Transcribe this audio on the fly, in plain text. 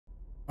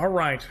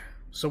Alright,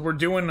 so we're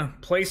doing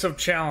Place of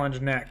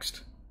Challenge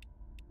next.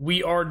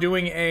 We are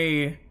doing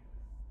a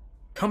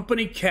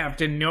Company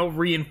Captain No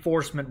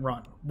Reinforcement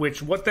run,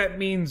 which what that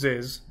means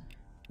is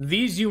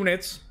these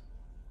units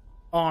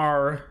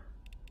are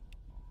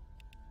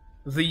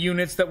the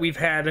units that we've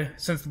had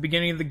since the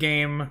beginning of the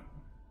game.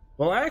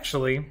 Well,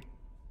 actually,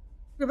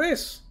 look at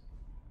this.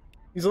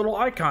 These little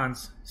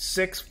icons.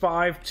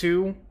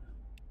 652.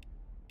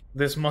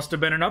 This must have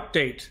been an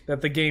update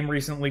that the game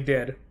recently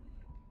did.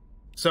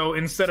 So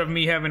instead of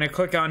me having to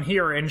click on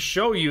here and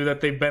show you that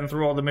they've been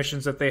through all the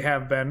missions that they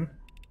have been,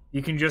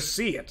 you can just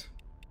see it.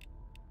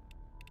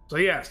 So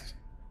yes,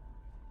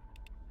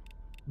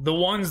 the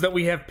ones that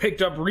we have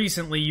picked up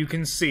recently you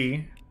can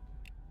see,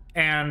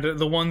 and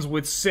the ones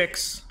with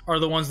 6 are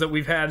the ones that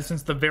we've had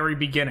since the very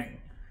beginning.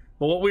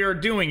 But what we are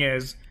doing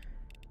is,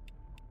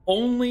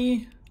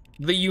 only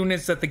the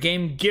units that the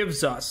game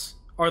gives us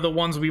are the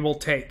ones we will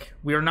take.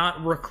 We are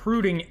not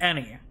recruiting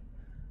any.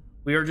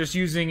 We are just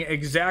using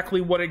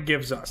exactly what it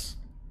gives us.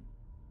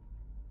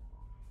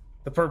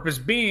 The purpose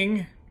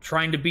being,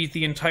 trying to beat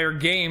the entire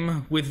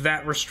game with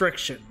that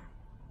restriction.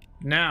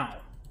 Now,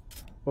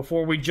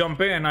 before we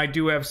jump in, I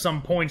do have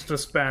some points to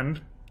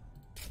spend.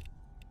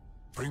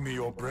 Bring me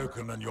your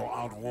broken and your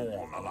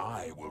outworn, and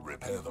I will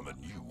repair them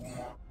anew.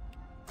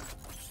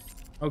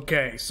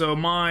 Okay, so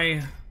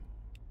my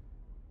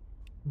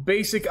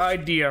basic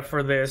idea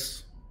for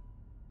this,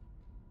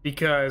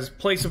 because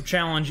Place of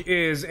Challenge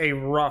is a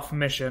rough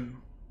mission.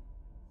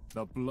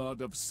 The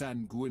blood of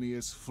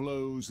Sanguinius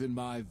flows in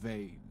my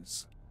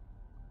veins.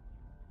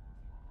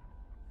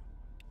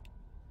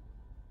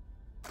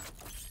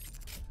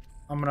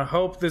 I'm gonna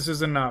hope this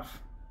is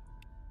enough.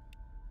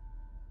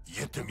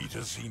 Yet to meet a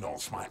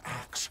Xenos my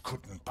axe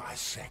couldn't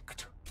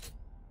bisect.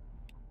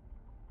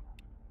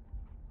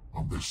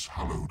 On this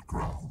hallowed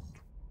ground,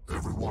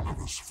 every one of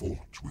us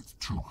fought with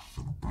tooth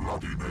and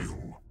bloody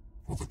nail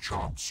for the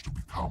chance to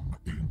become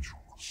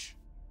angels.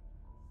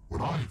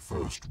 When I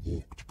first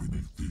walked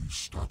beneath these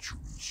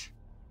statues,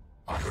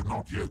 I had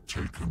not yet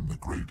taken the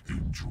great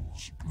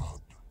angel's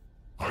blood.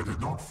 I did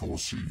not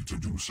foresee to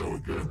do so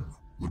again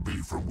would be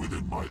from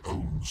within my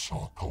own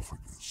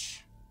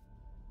sarcophagus.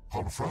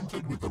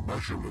 Confronted with the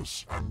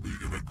measureless and the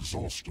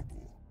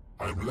inexhaustible,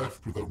 I am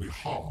left with only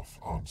half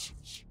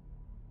answers.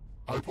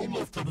 I pull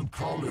Lieutenant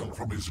Carlion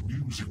from his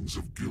musings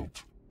of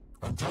guilt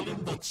and tell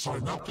him that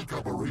synaptic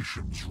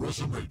aberrations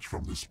resonate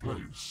from this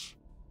place.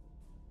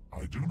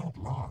 I do not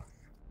lie.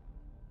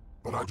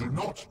 But I do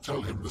not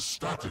tell him the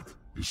static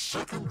is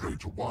secondary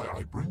to why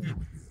I bring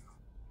him here.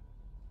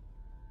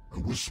 A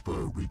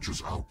whisper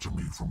reaches out to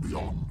me from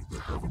beyond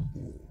the heaven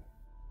wall.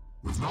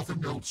 With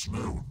nothing else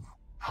known,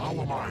 how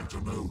am I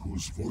to know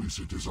whose voice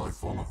it is I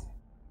follow?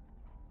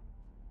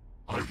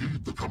 I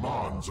heed the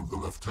commands of the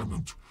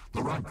lieutenant,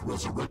 the rank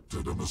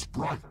resurrected and as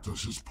bright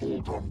as his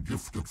pauldron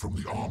gifted from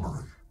the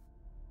armory.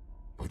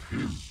 But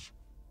his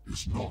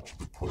is not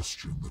the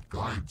question that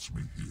guides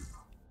me here.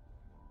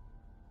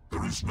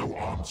 There is no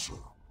answer.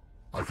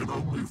 I can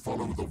only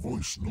follow the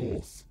voice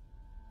north,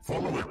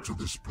 follow it to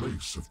this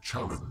place of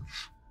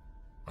challenge,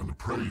 and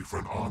pray for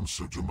an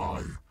answer to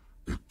my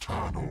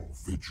eternal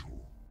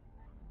vigil.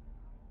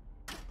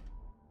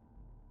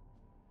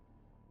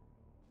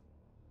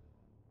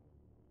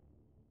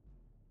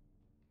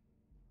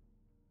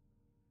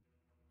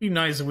 Be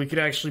nice if we could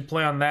actually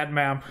play on that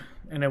map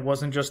and it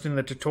wasn't just in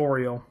the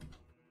tutorial.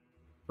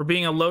 For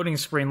being a loading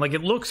screen, like,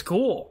 it looks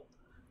cool,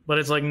 but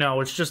it's like,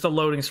 no, it's just a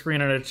loading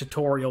screen and a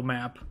tutorial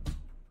map.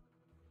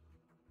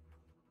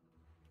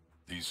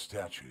 These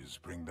statues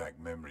bring back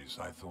memories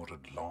I thought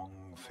had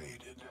long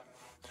faded.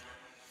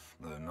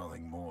 They're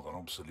nothing more than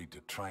obsolete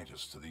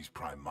detritus to these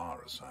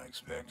Primaris, I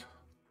expect.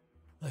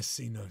 I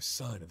see no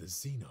sign of the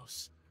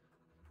Xenos.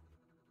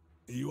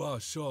 You are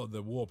sure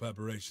the warp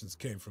aberrations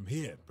came from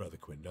here, Brother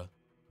Quinder?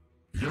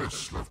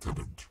 Yes,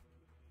 Lieutenant.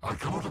 I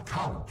cannot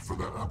account for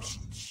their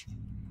absence.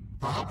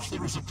 Perhaps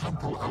there is a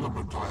temporal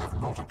element I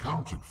have not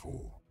accounted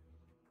for.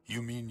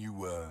 You mean you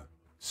were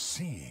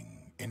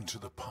seeing into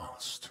the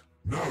past?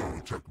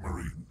 No, Tech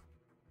Marine.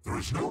 There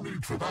is no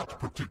need for that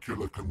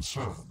particular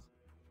concern.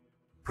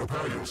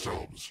 Prepare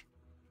yourselves.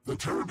 The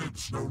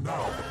Tyranids know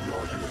now that we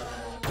are here.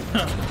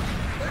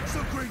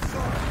 Excellent, Green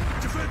Star!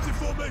 Defensive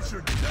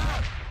formation!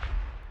 Now!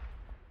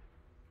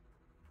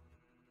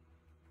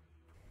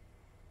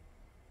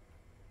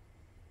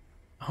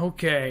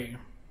 Okay.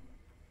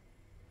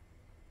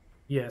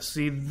 Yeah,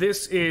 see,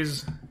 this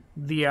is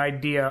the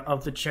idea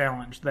of the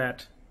challenge,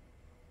 that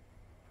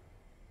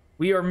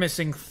we are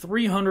missing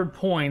 300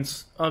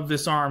 points of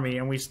this army,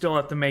 and we still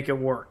have to make it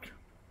work.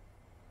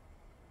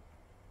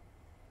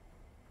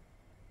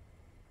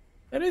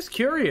 That is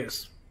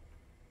curious.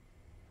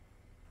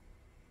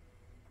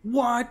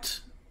 What?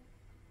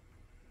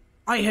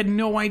 I had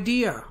no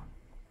idea.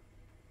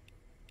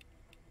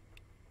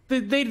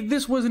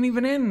 This wasn't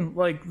even in,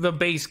 like, the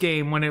base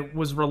game when it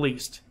was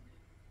released.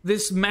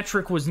 This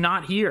metric was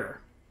not here.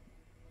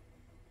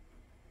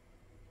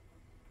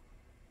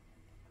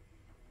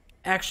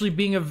 Actually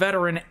being a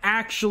veteran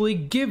actually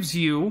gives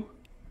you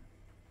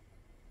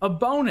a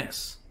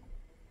bonus.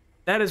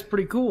 That is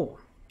pretty cool.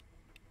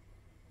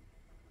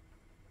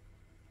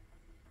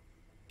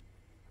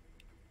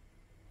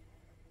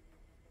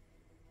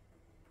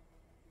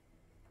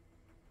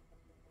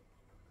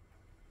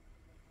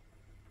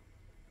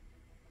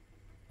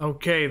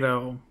 Okay,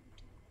 though.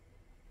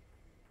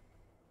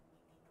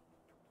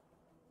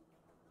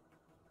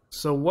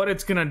 So what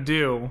it's gonna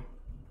do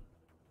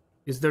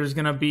is there's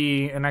gonna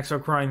be an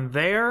exocrine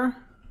there.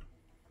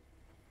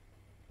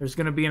 There's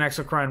gonna be an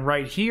exocrine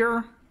right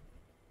here.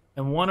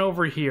 And one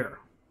over here.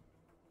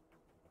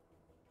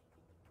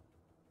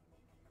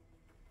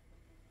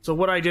 So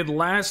what I did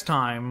last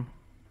time,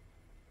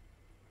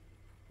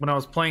 when I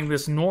was playing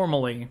this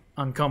normally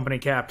on Company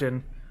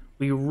Captain,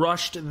 we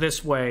rushed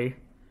this way,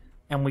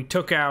 and we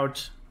took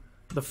out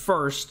the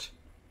first,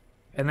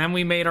 and then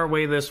we made our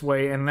way this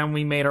way, and then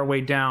we made our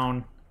way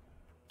down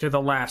to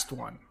the last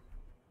one.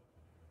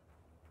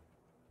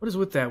 What is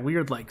with that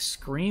weird, like,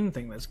 screen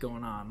thing that's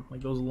going on?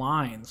 Like, those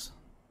lines.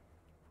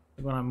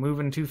 When I'm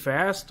moving too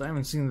fast? I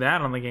haven't seen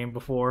that on the game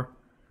before.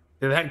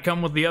 Did that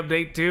come with the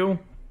update too?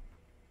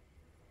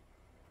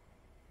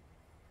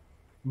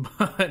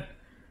 But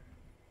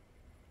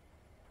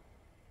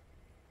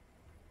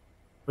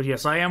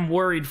yes, I am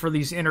worried for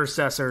these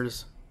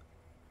intercessors.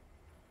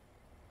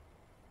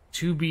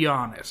 To be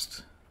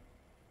honest.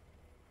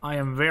 I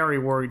am very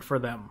worried for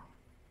them.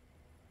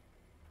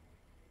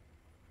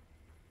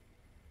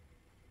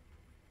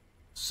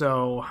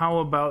 So, how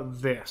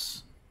about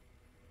this?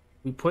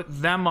 We put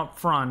them up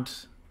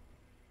front.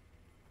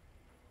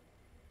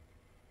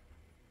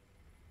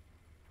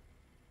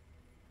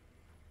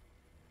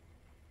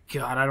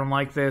 God, I don't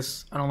like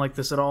this. I don't like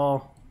this at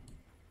all.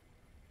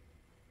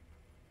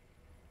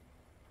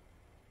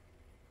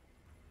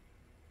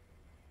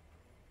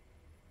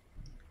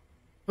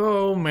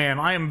 Oh man,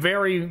 I am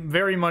very,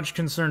 very much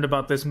concerned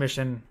about this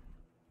mission.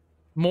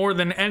 More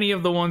than any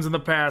of the ones in the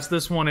past,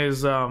 this one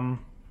is,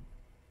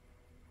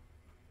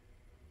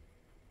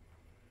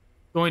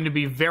 going to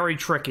be very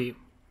tricky.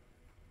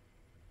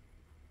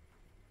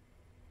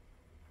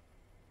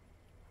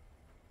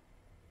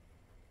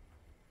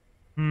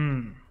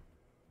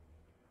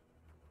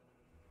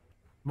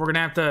 We're gonna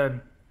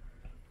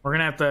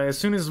have to, as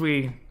soon as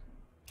we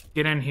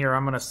get in here,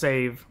 I'm gonna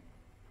save.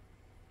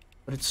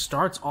 But it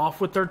starts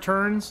off with their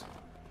turns.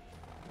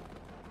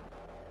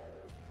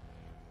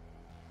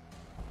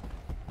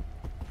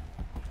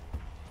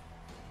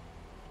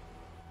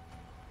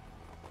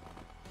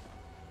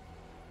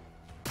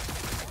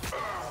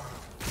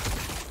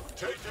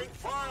 Taking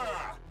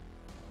fire!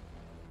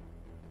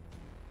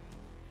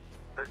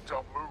 Picked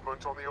up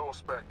movement on the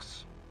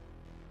Auspex.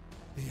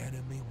 The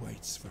enemy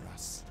waits for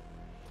us.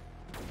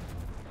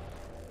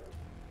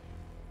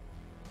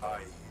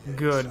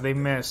 Good, they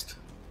missed.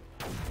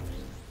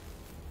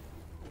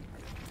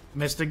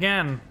 Missed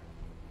again.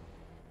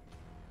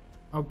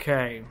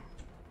 Okay.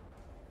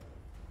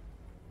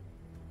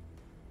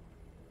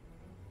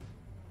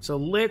 So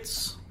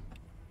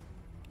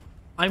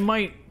I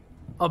might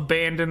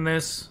abandon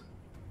this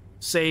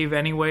save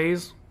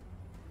anyways.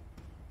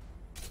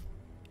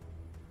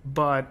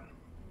 But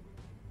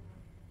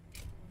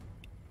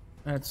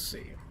let's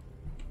see.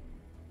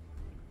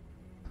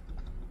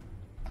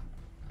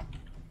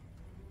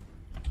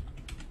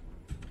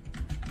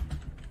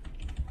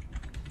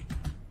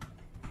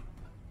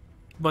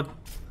 But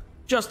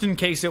just in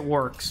case it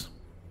works,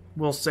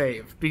 we'll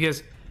save.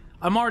 Because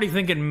I'm already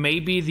thinking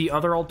maybe the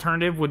other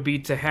alternative would be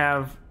to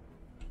have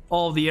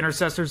all of the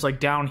intercessors like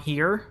down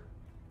here.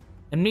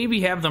 And maybe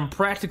have them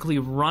practically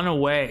run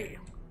away.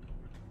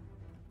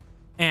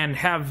 And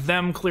have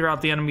them clear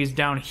out the enemies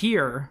down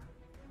here.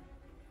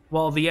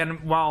 While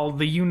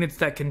the units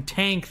that can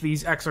tank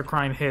these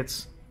exocrine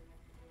hits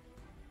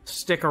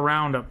stick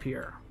around up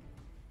here.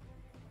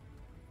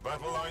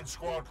 Battle line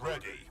squad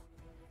ready.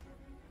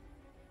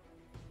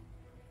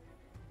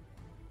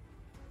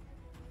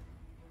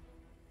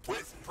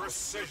 With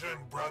precision,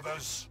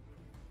 brothers.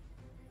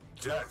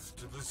 Death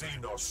to the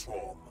Xenos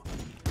swarm.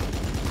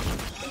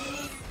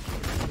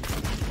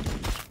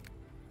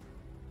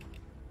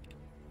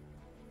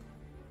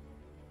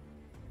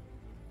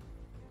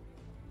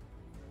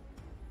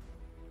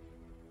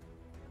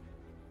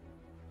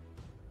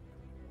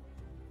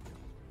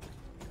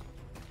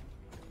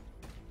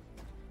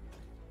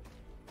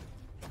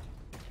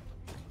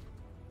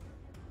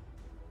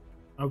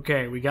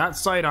 Okay, we got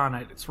sight on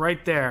it. It's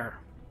right there.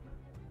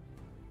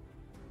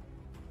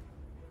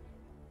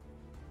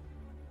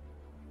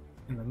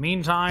 In the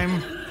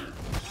meantime,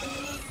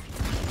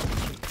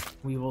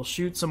 we will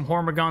shoot some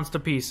Hormigons to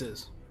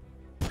pieces.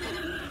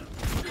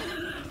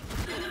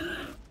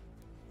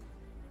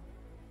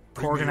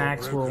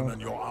 Corganax will... and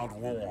your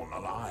outworn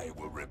ally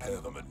will repair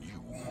them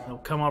anew. He'll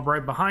come up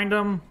right behind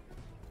him.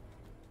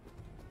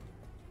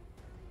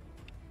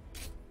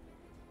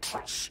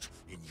 Trust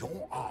in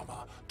your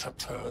armor to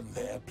turn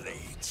their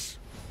blades.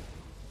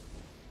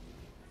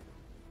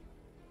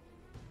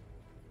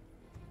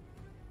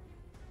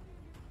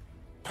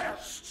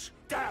 Pests!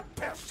 Damn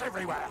pests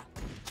everywhere!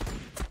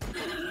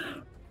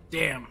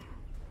 Damn.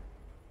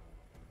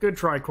 Good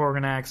try,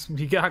 Korganax.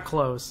 You got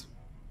close.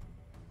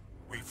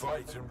 We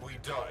fight and we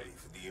die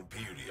for the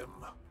Imperium.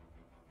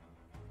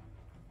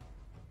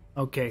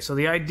 Okay, so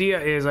the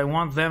idea is I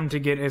want them to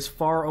get as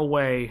far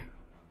away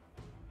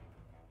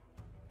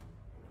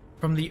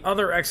from the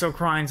other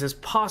exocrines as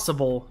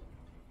possible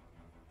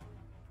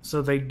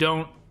so they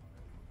don't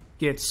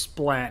get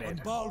splatted.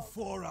 On Baal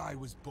 4 I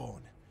was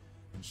born,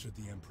 and should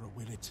the Emperor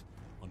will it,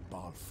 on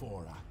Baal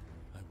 4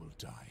 I will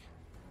die.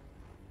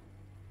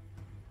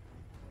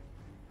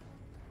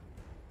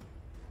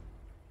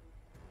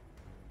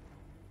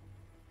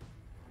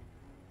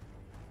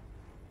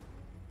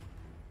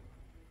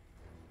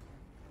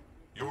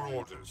 Your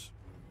orders.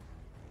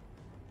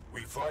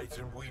 We fight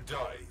and we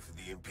die for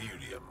the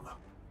Imperium.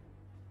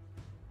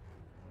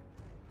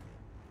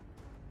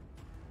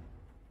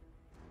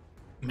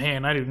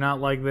 Man, I do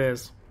not like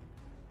this.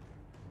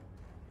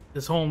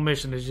 This whole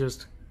mission is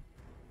just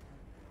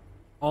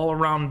all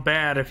around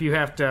bad if you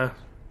have to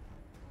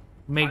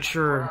make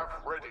sure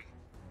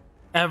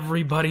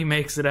everybody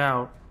makes it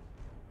out.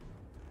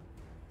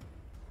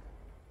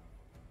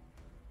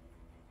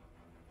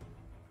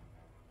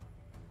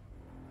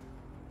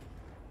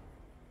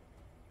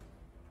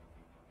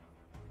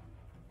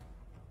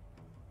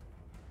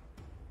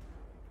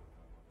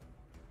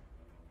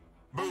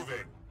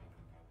 Moving.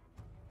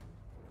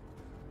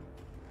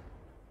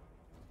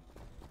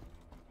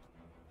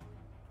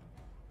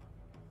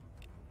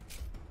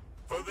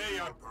 For the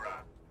Emperor.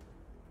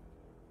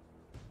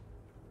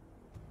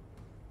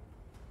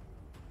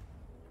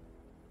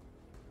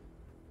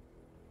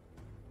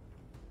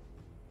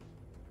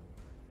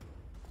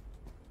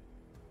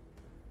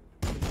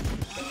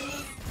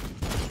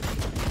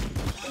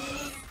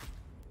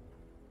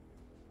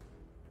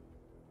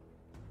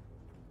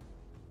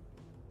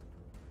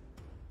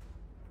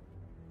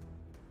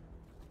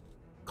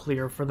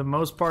 Clear for the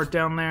most part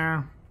down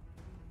there.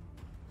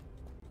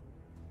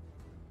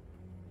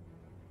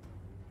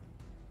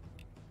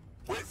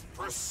 With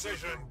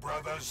precision,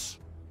 brothers.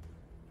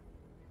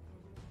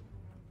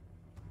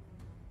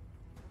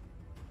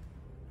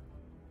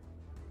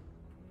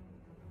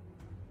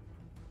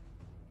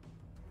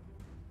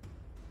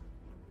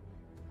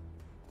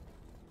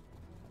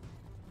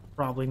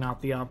 Probably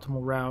not the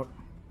optimal route.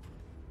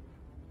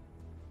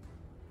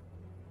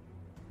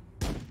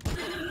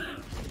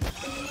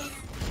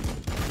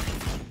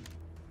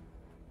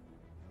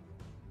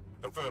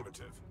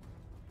 Affirmative.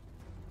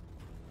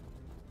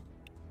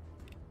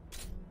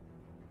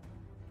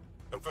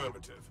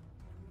 Affirmative.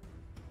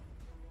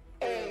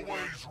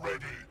 Always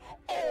ready,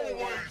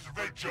 always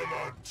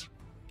vigilant.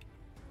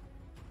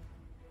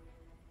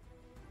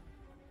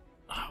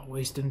 Oh,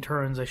 wasting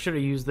turns. I should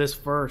have used this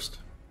first.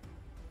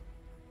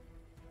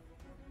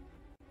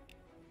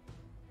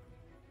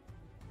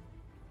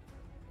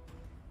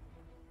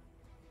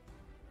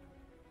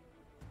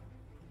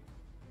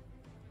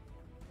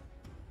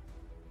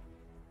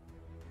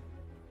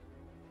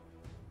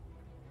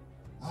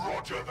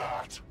 Roger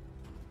that.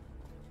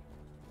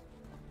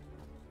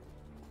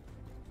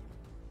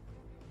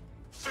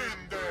 Thin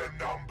their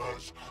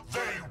numbers. They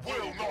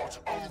will not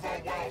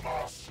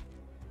overwhelm us.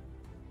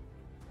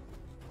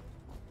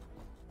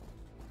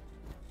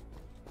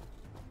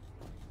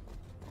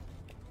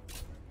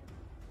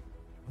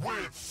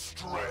 With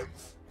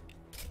strength.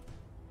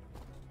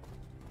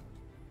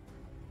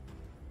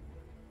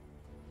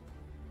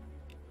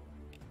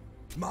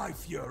 My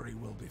fury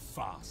will be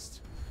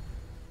fast.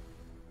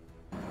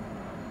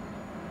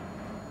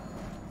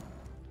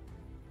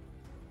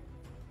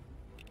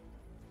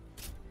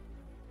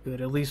 Good,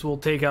 at least we'll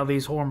take out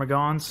these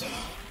Hormigons.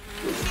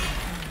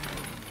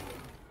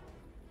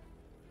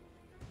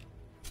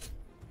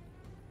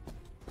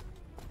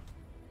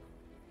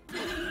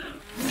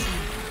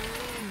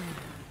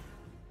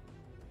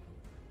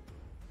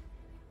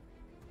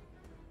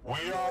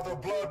 We are the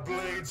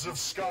Bloodblades of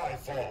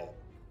Skyfall.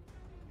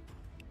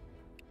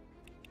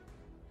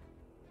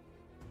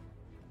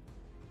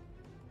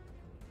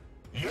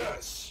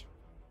 Yes.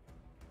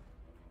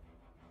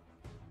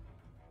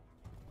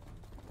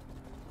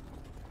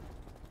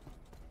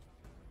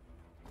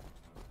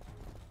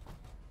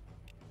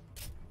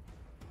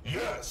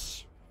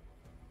 Yes.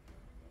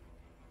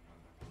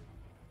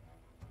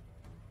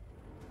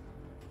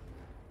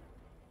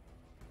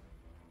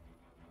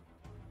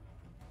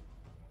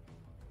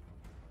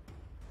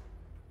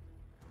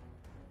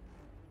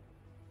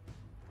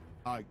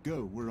 I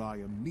go where I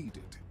am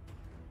needed.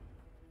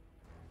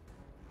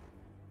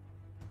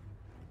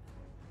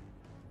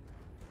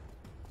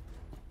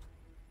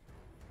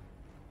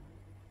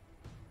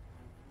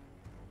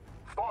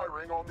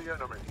 Firing on the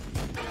enemy.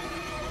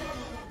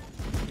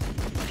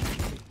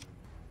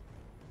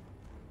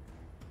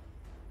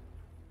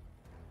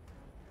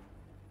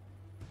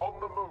 On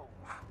the move.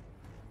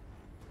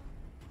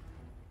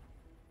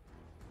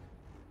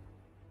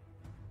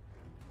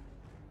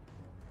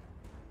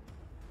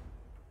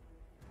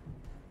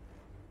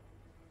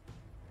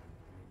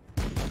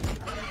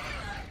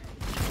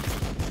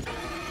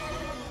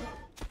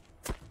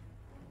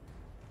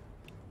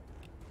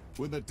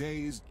 When the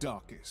day is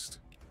darkest,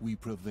 we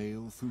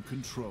prevail through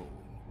control.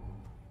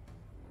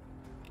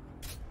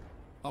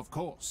 Of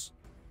course.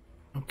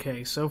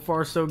 Okay, so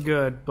far so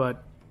good,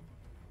 but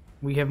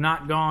we have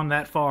not gone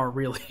that far,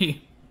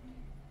 really.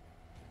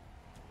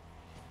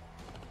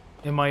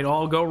 It might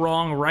all go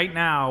wrong right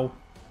now.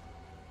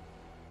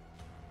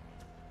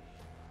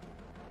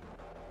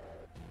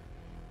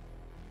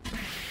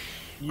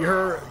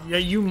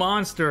 You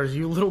monsters,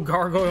 you little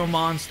gargoyle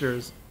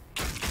monsters.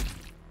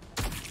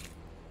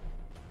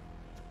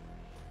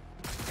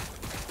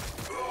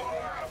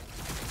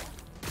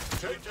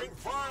 Taking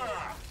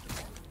fire!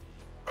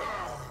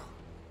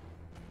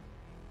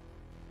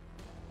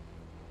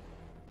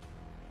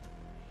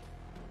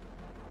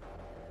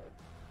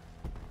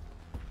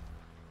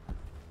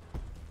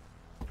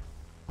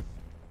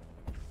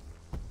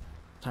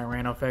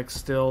 Tyrannofex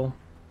still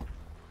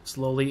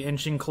slowly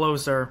inching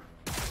closer.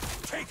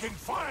 Taking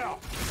fire!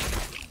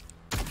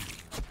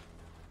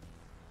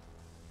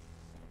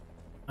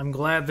 I'm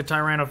glad the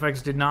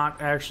Tyrannofex did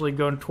not actually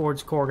go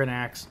towards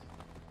Korganax,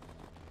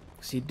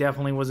 because he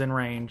definitely was in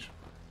range.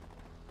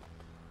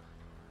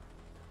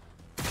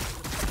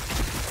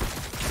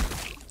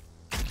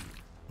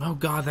 Oh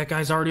god, that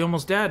guy's already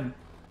almost dead.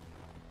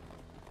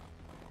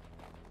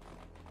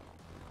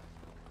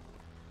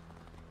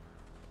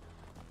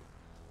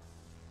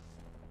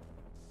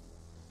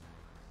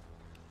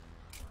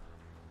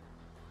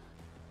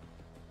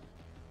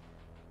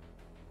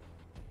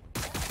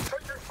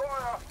 Taking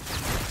fire!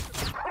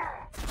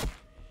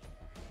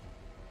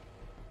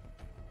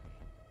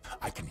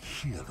 I can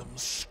hear them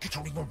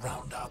skittering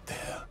around out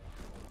there.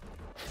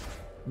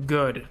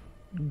 Good.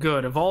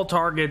 Good. Of all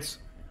targets,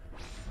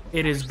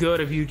 it is good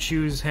if you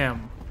choose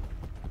him.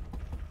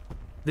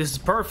 This is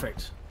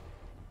perfect.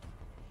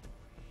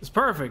 It's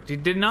perfect. He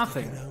did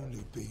nothing. It can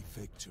only be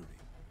victory.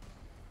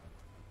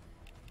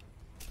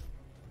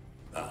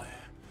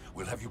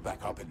 We'll have you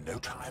back up in no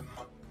time.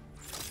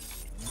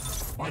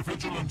 My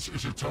vigilance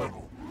is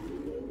eternal.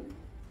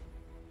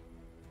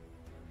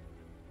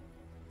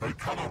 They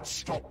cannot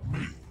stop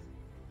me.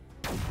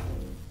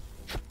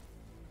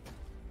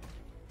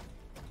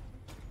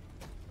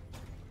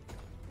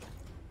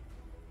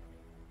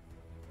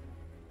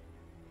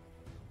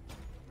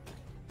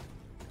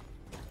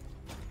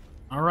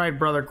 All right,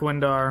 brother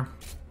Quindar.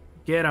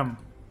 Get him.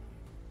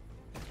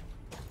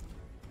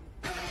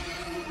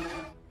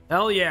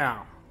 Hell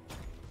yeah.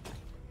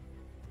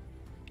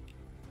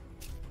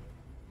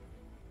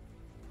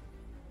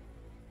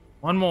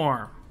 One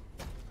more.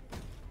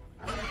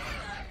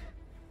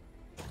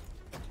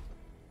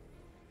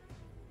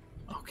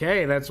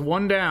 Okay, that's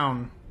one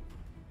down.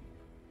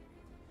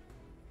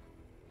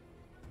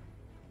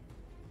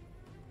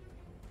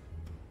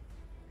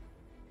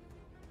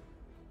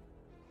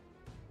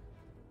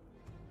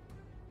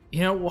 You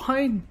know,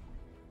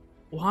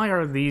 why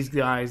are these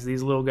guys,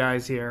 these little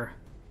guys here,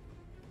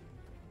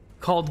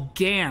 called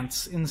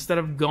Gants instead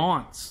of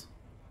Gaunts?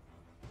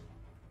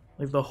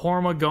 Like the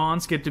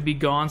Hormagaunts get to be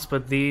Gaunts,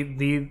 but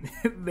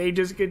they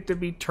just get to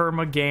be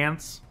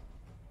Termagants.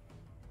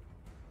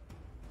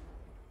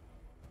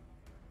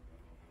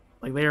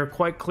 Like they are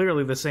quite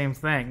clearly the same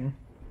thing.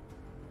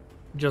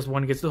 Just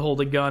one gets to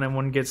hold a gun and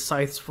one gets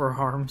scythes for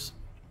arms.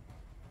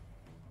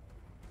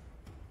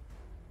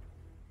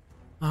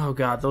 Oh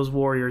god, those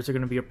warriors are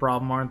going to be a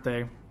problem, aren't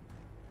they?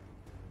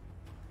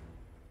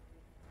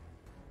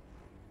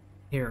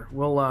 Here,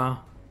 we'll,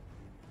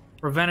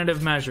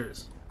 preventative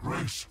measures.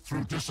 Grace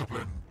through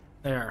discipline.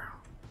 There.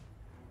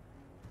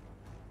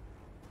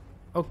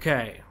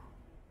 Okay.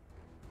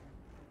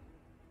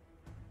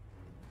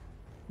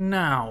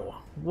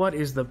 Now, what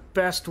is the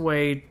best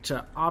way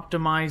to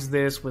optimize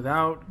this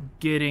without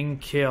getting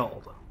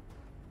killed?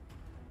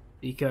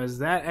 Because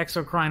that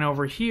exocrine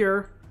over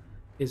here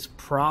is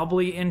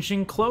probably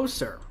inching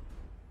closer.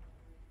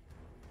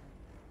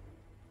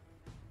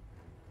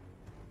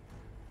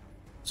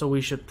 So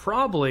we should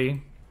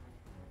probably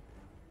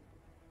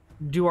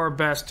do our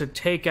best to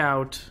take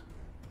out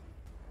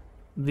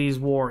these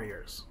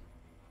warriors.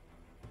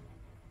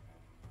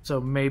 So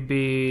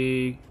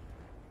maybe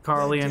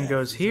Carlian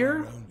goes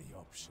here.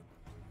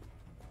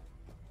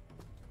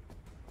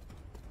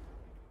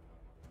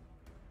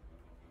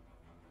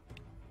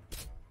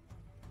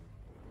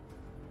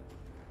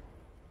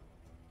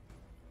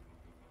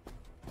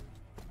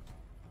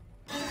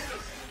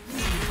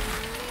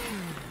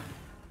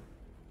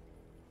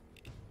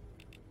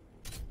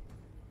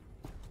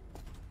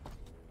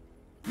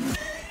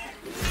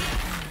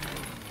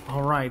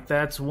 Alright,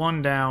 that's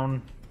one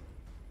down.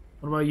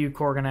 What about you,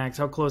 Korganax?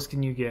 How close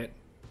can you get?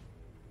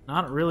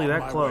 Not really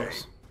that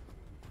close.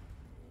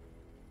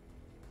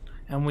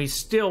 And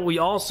we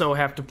also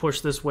have to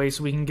push this way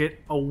so we can get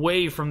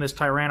away from this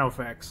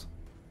Tyrannofex.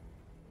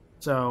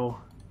 So...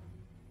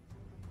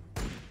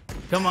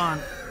 Come on.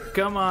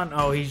 Come on.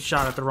 Oh, he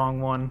shot at the wrong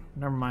one.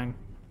 Never mind.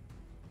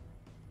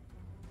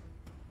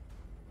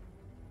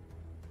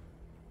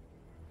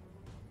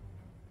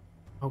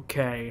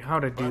 Okay, how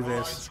to do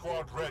this.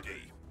 Squad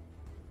ready.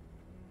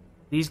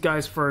 These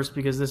guys first,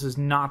 because this is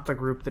not the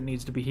group that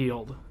needs to be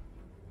healed.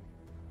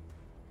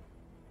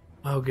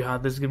 Oh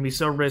god, this is gonna be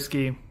so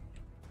risky.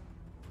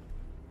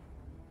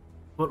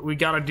 What we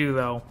gotta do,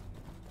 though.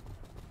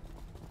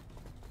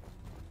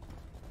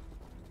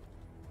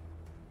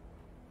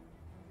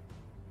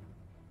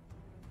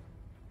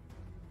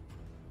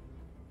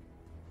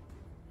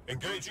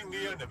 Engaging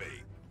the enemy.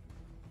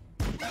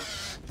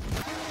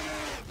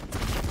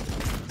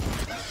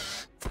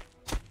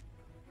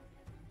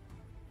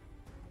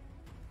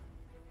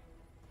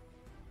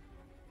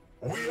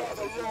 We are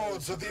the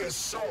lords of the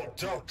assault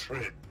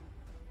doctrine.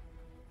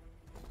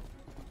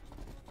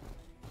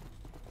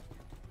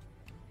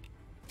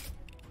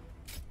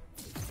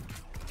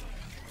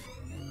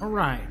 All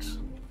right.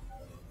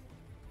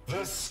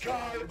 The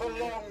sky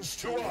belongs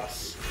to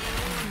us.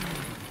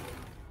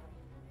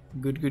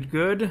 Good, good,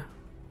 good.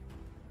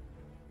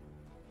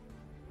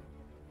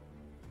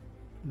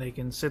 They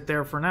can sit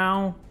there for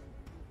now.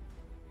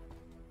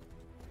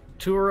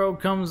 Turo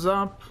comes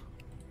up.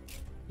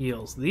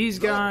 Heals these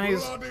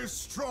guys. The blood is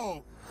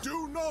strong.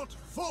 Do not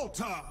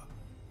falter.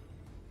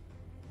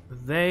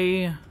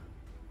 They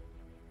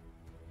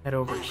head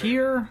over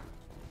here.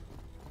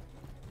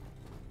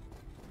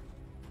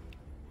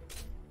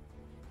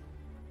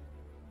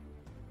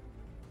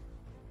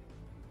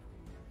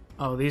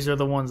 Oh, these are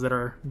the ones that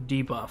are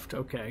debuffed.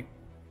 Okay.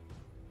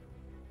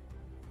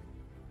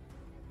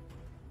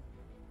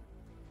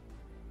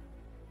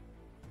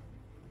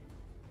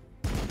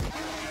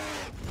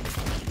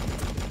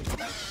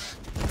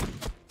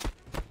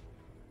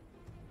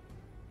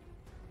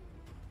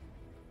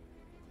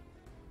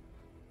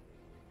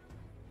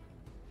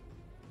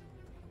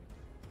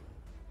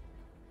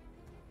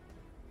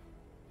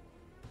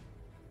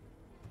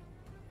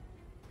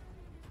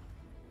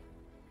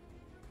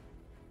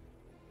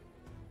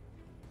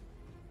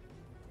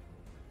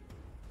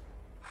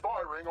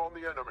 Firing on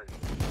the enemy.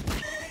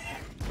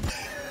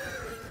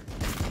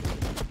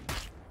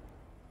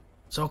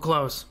 So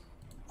close.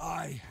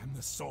 I am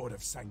the sword of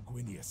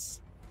Sanguinius.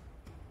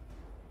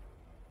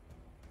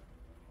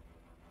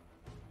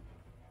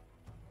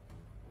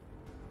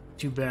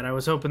 Too bad. I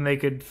was hoping they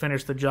could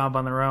finish the job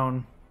on their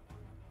own.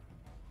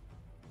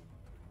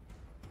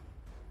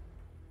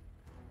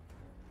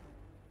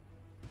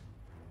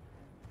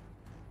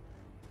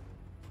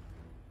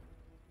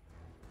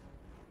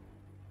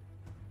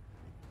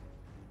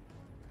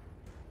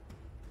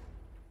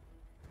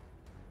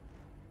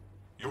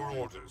 Your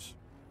orders.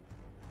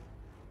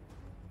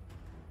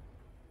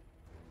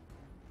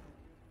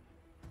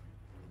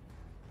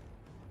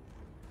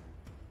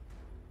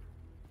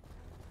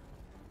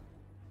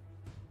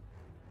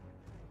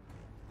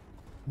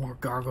 More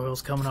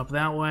gargoyles coming up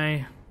that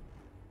way.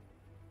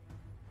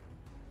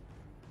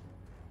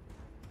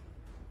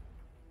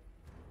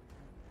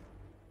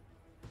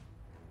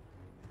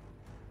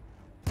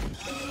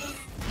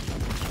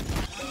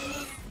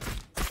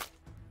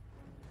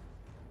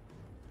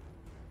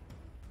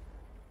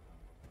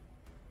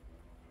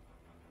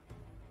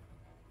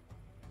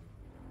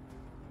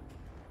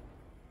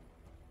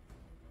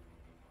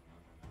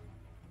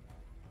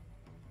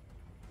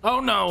 Oh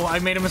no, I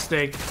made a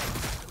mistake.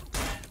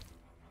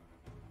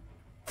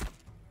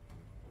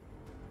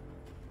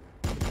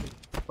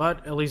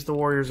 But at least the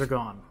warriors are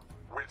gone.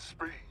 With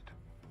speed.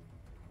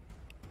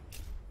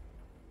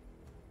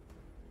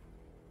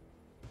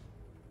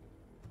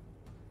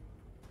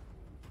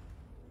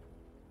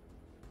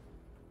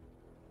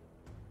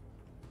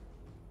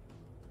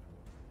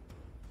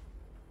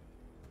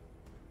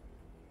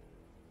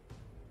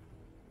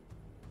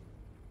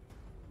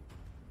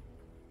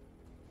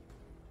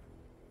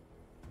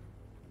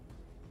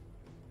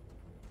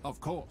 Of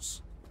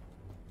course.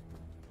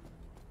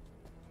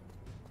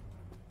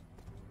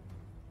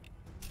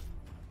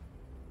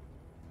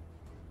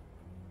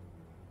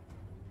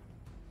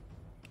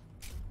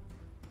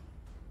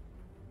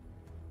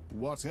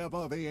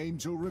 Whatever the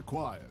angel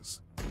requires.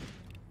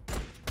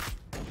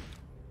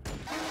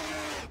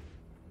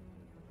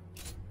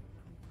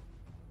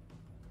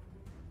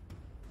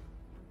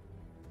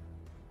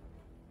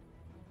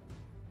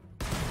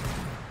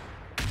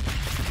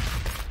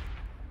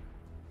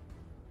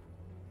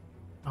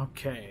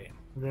 Okay,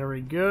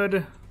 very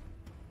good.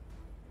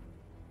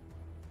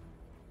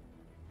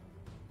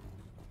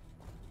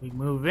 We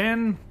move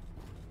in.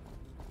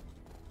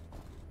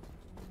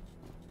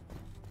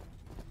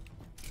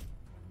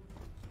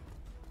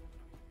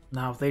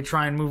 Now, if they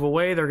try and move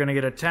away, they're going to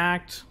get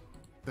attacked.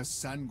 The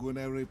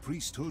sanguinary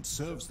priesthood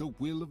serves the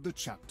will of the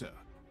chapter.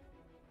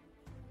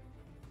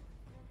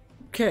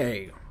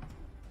 Okay,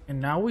 and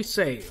now we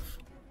save.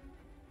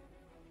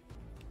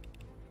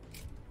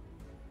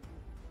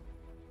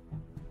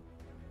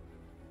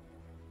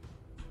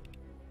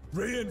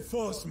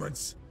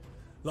 Reinforcements!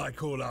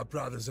 Like all our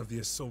brothers of the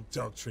assault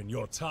doctrine,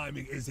 your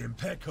timing is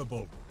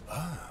impeccable.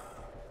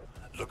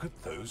 Look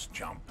at those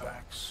jump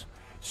packs.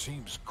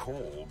 Seems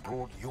Call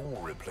brought your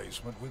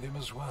replacement with him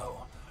as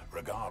well,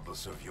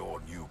 regardless of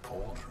your new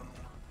pauldron.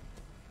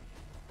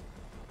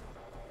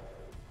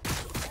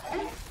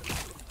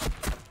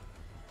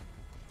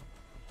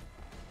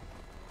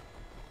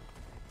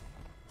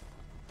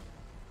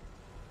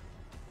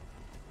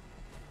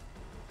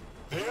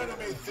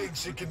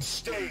 thinks it can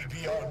stay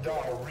beyond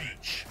our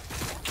reach.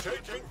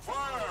 Taking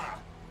fire!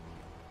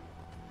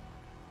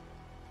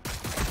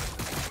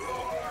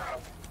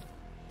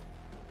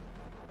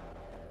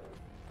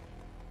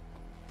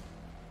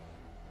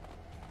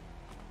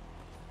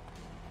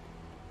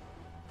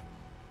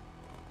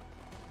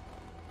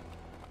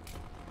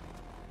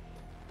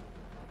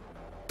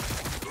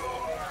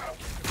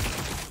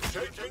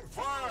 Taking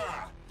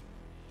fire!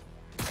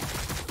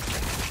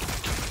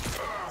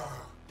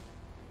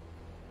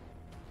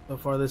 So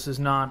far, this is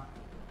not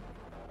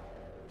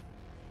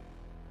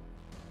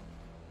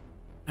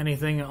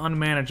anything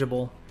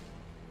unmanageable.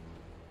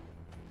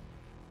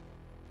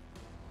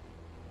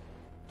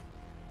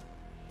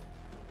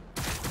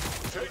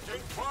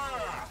 Taking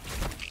fire!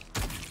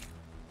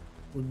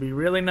 Would be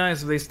really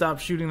nice if they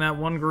stopped shooting that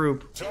one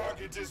group.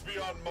 Target is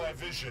beyond my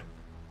vision.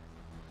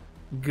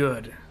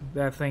 Good.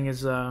 That thing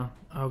is, oh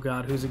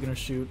god, who's it gonna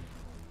shoot?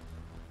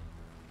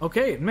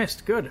 Okay, it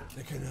missed. Good.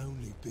 There can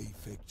only be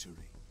victory.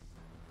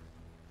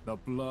 The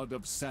blood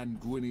of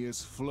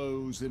Sanguinius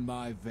flows in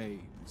my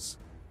veins.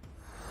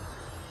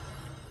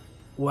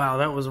 Wow,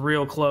 that was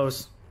real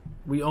close.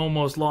 We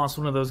almost lost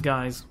one of those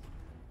guys.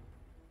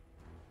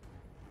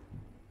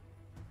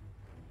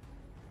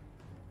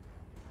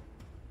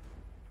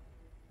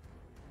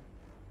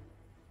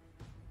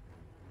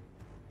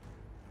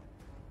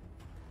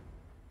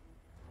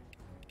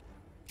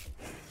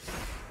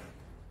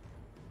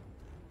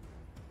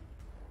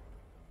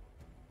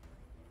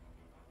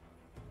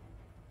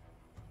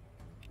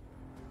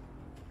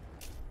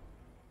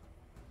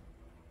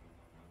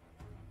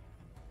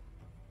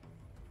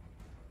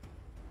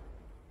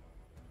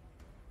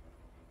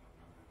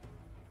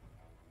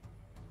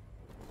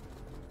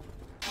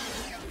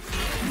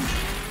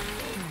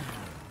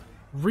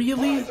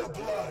 Really? The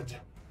blood!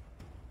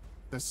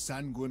 The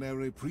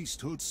sanguinary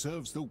priesthood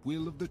serves the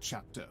will of the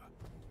chapter.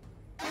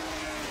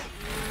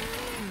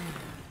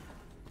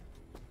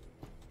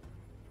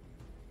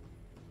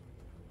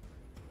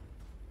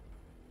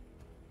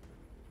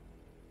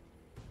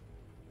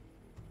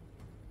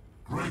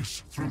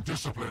 Grace through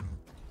discipline.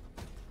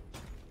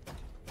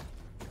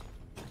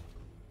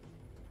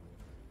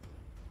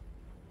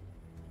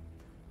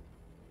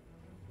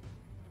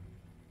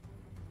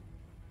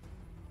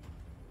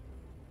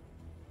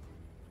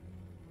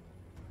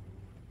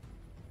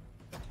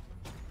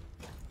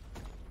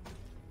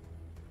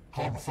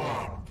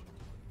 Confirmed.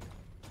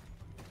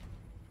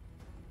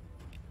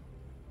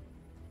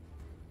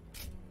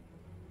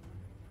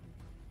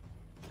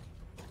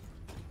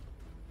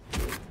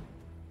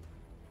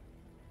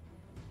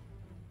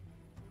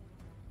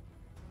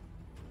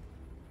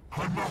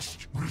 I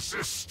must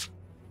resist.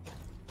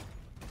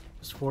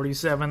 It's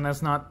 47.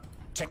 That's not.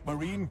 Tech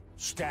Marine,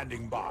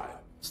 standing by.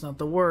 It's not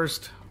the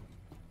worst.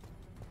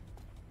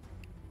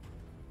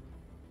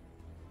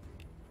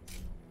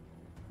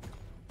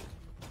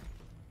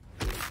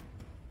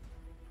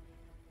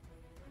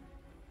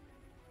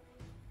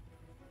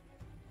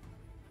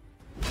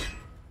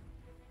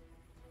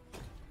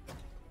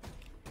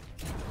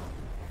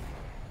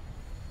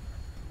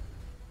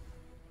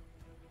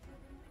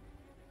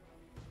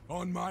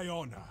 On my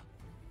honor.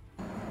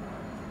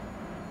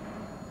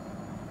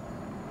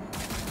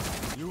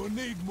 You will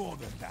need more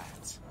than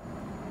that.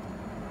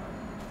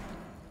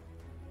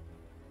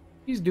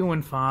 He's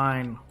doing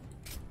fine.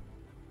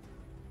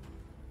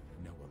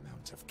 No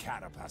amount of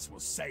carapace will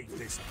save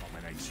this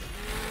abomination.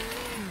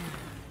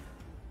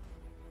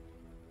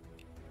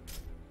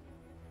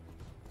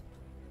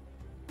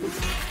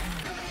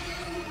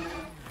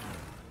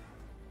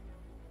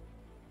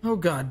 Oh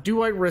god,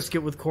 do I risk it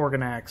with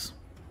Korganax?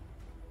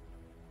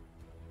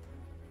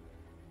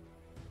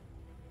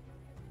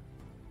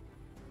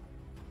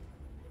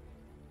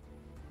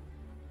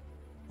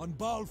 On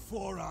Baal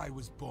 4 I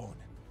was born,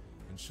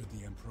 and should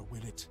the Emperor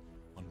will it,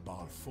 on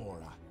Baal 4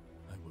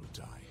 I will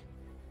die.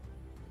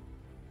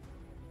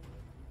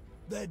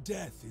 Their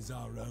death is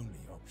our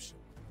only option.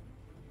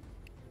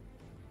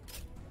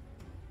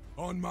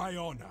 On my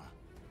honor.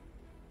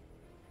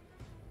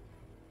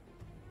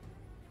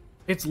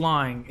 It's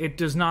lying. It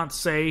does not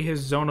say his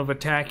zone of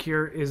attack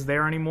here is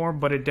there anymore,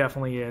 but it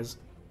definitely is.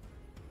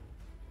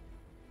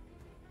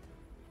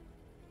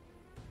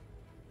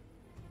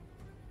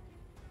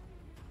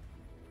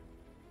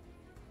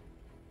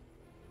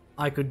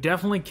 I could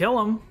definitely kill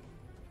him.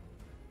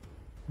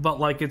 But,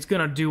 like, it's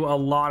gonna do a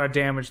lot of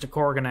damage to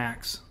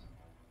Korganax.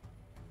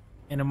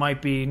 And it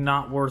might be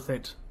not worth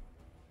it.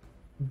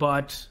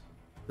 But,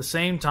 at the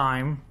same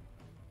time,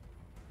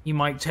 he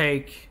might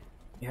take...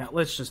 Yeah,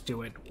 let's just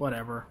do it.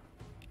 Whatever.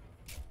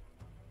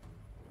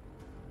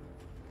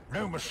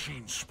 No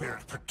machine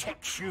spirit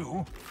protects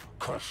you,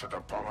 cursed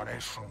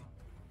abomination.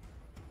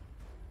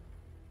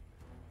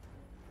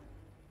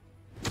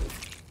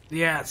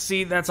 Yeah,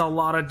 see, that's a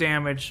lot of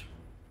damage.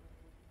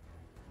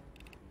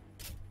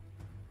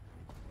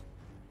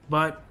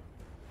 But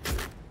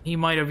he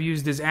might have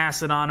used his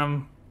acid on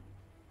him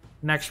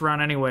next round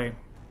anyway.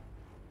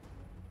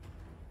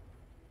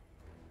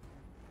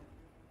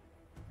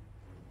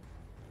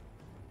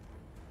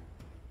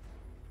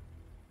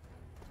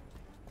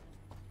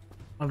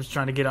 I'm just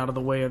trying to get out of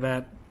the way of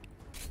that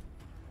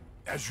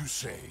As you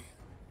say.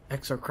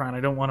 exocrine. I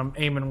don't want him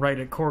aiming right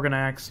at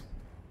Korganax.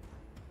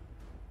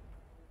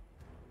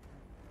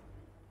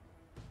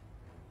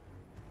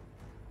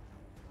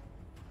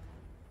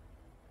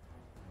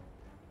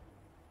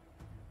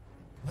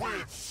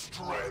 With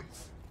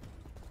strength.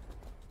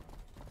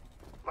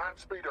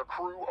 Landspeeder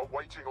crew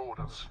awaiting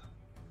orders.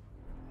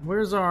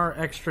 Where's our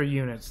extra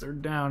units? They're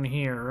down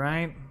here,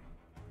 right?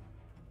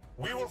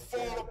 We will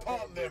fall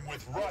upon them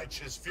with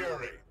righteous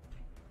fury.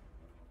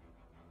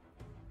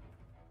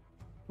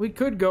 We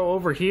could go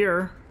over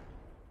here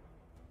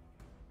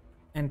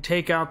and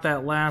take out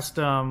that last,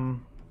 yeah,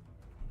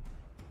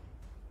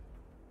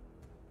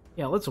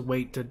 let's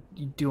wait to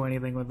do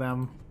anything with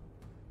them.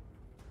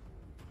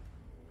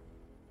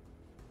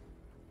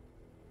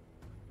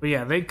 But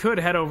yeah, they could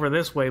head over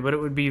this way, but it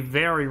would be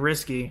very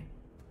risky.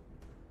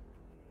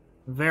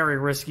 Very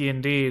risky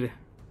indeed.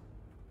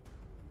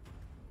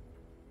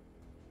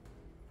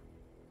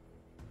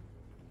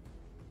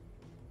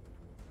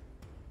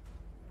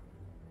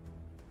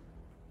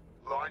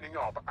 Lining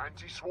up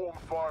anti-swarm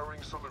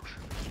firing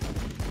solution.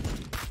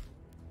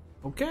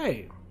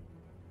 Okay.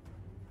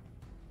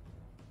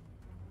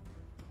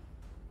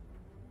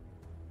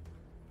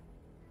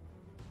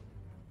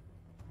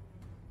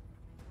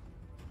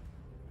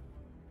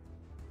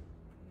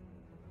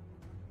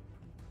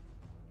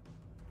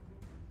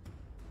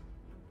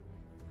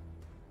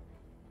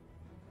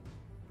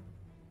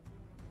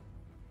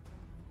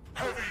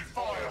 Heavy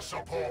fire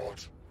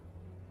support.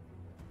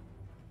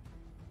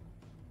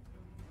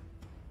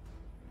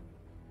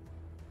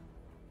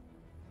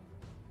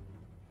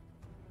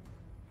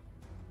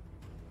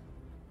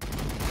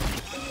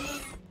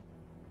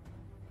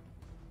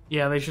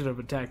 Yeah, they should have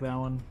attacked that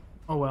one.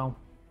 Oh well.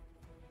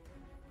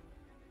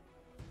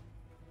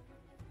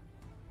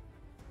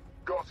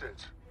 Got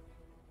it.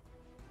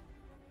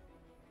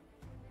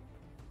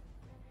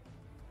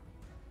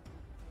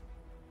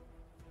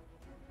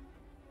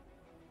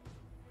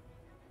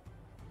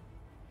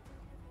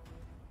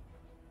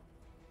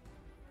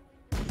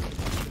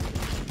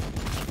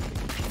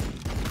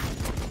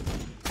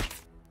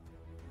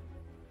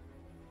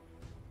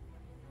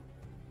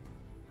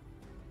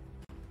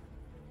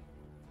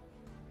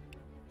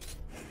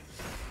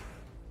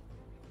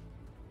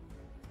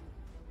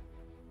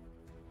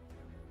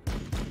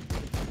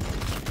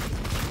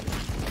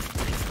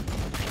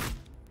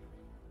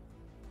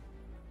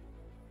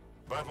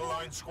 Battle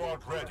line squad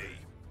ready.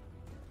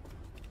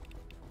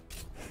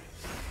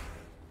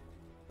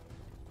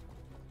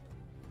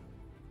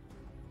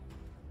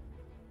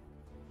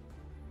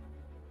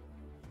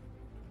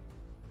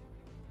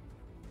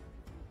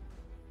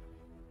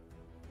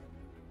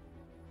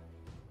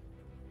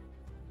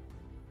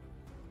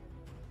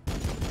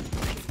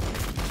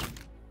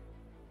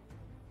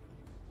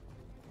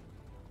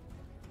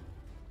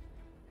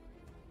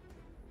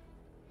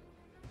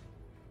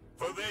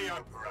 For the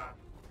Emperor.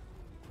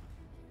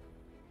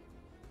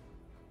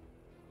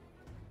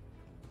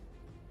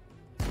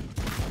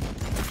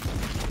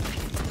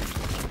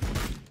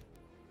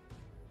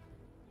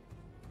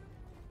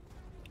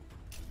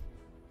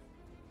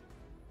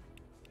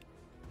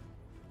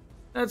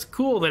 That's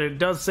cool that it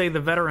does say the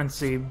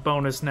veterancy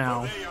bonus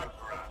now.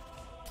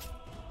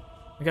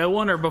 Like, I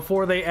wonder,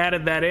 before they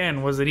added that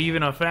in, was it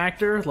even a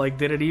factor? Like,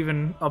 did it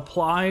even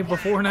apply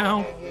before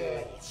now?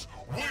 Walls.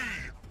 We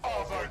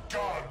are the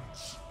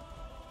guns.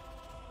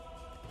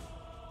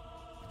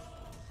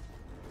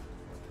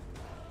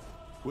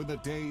 When the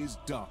day is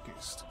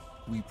darkest,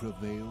 we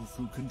prevail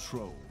through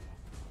control.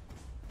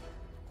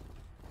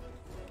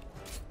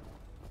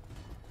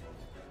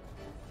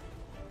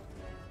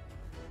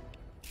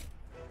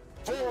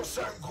 For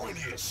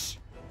Sanguinius.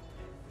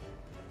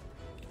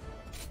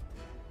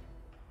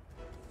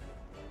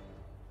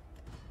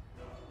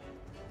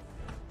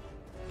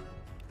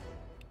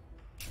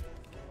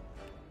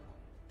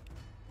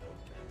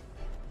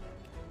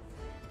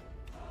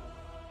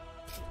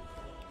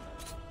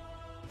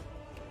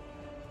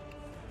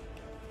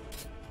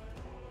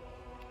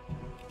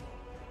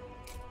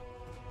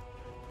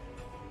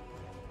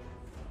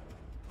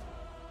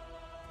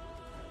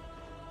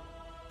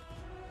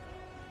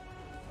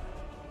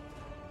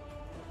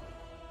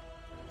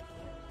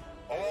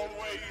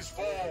 Always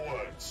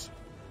forwards.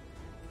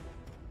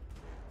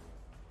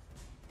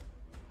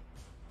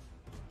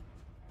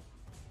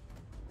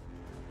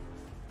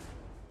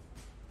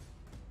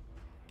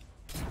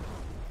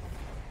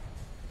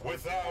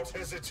 Without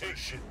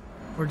hesitation.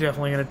 We're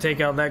definitely going to take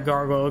out that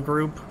gargoyle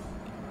group.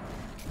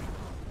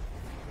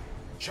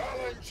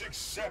 Challenge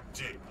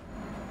accepted.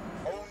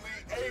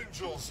 Only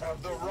angels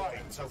have the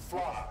right to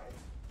fly.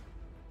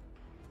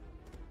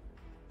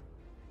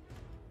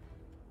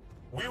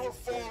 We will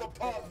fall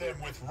upon them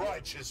with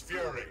righteous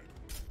fury,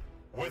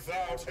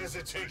 without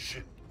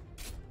hesitation.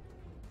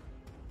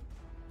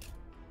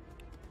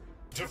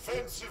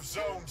 Defensive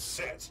zone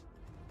set.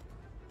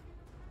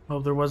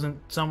 Hope there wasn't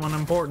someone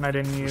important I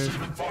didn't use.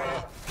 Receiving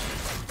fire.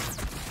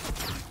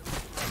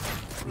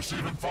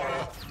 Receiving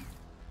fire.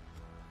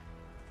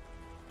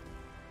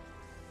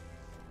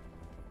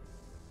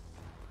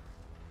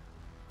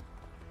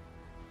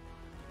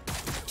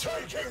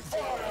 Taking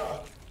fire!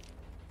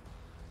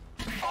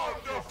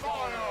 Under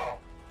fire!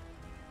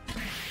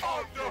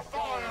 Under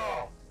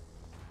fire!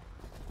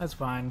 That's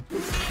fine.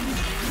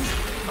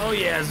 Oh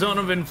yeah, Zone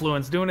of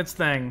Influence doing its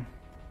thing.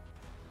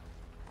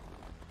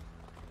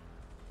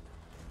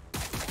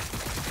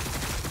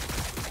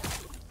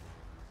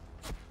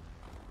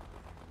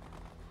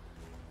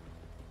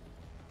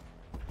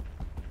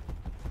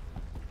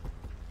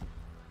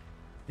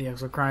 The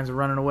Exocrines are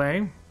running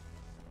away.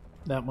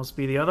 That must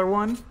be the other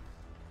one.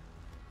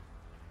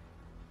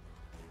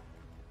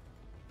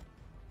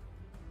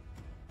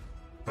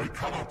 They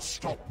cannot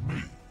stop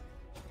me.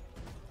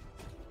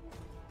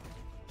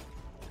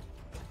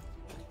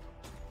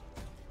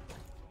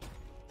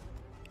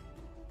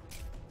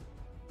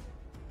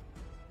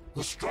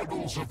 The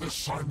struggles of this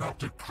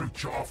synaptic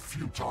creature are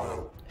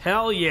futile.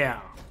 Hell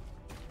yeah.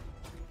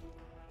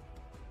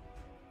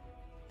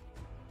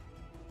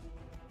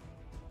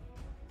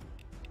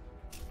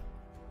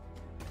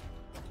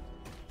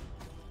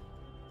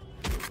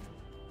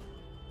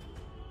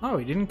 Oh,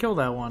 he didn't kill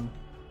that one.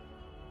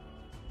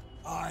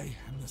 I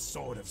am the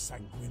sword of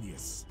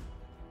Sanguinius.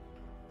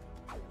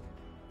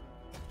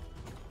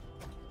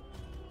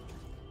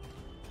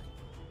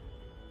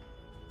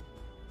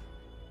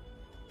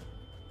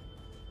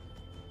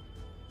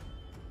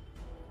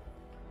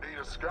 Need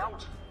a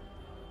scout?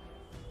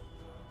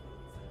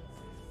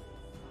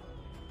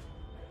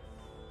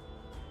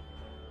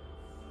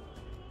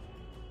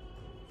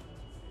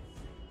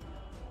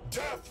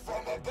 Death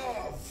from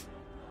above!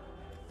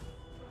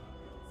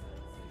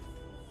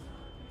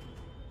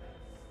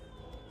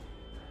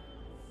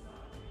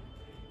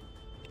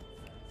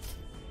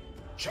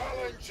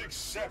 Challenge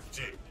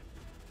accepted.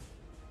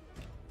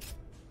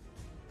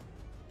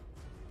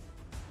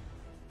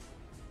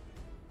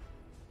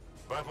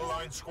 Battle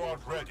line squad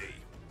ready.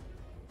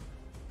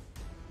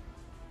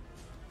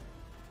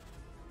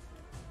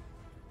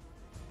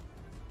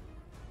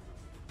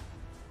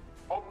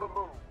 On the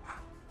move.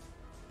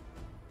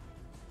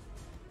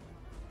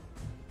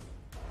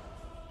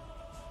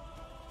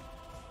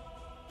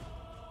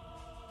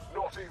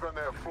 Not even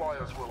their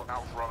flyers will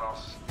outrun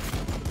us.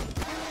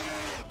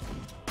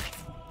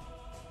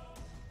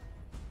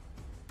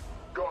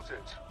 Got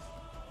it.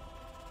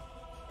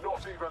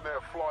 Not even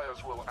their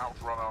flyers will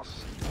outrun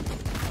us.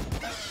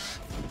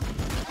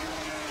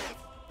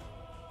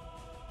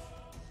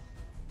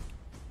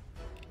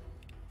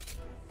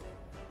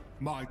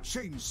 My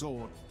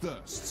chainsaw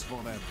thirsts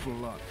for their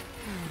blood.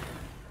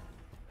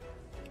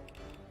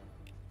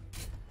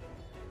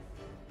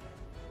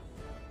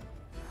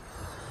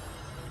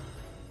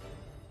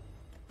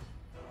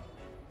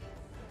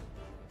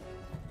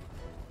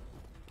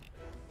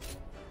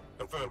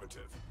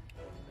 Affirmative.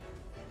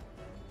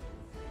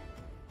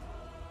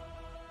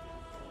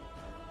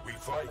 We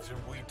fight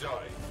and we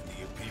die for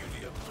the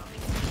Imperium.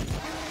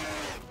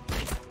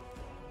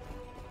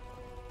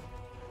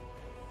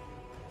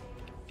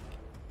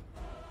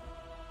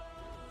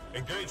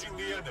 Engaging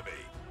the enemy.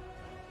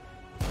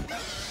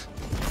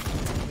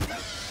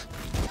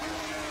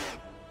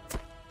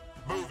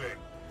 Moving.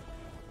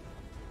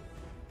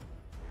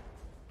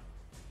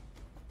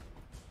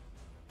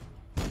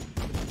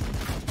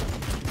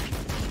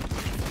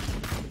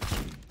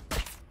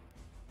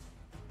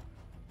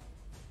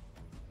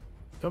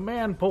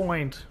 Command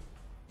point.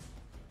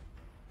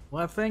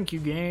 Well, thank you,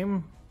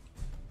 game.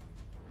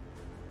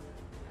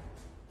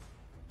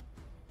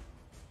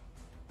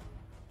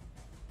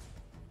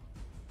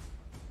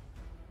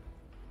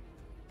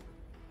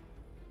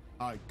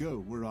 I go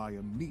where I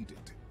am needed.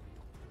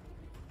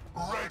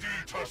 Ready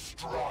to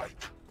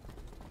strike.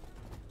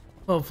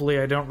 Hopefully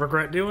I don't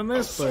regret doing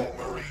this, but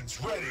Assault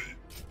Marines ready.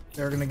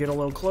 they're gonna get a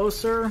little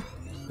closer.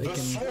 They The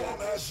can, swarm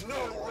has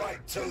no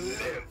right to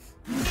live.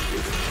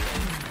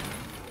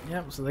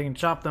 yep, so they can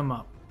chop them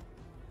up.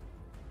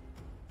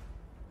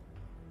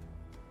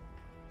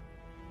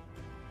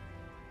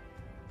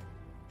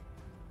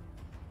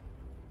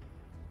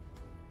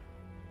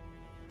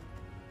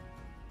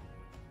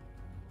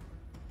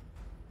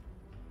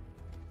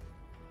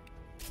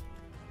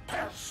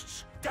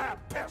 Pests! Damn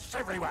pests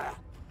everywhere!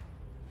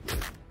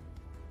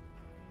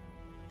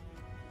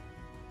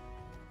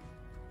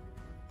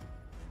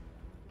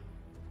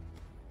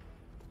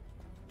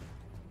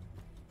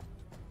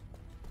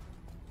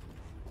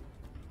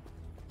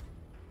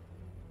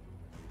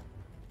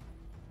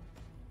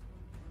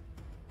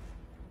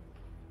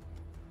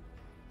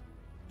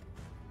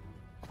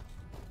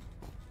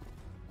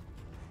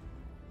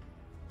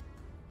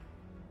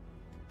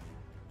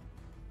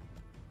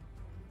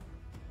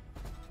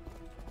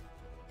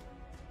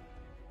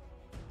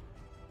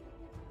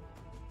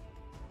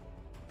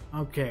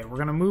 Okay, we're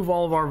gonna move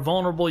all of our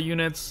vulnerable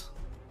units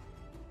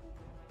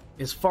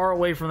as far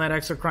away from that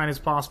exocrine as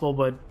possible,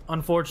 but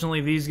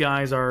unfortunately these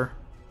guys are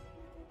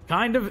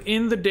kind of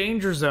in the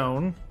danger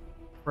zone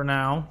for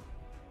now.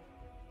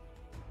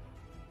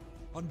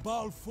 On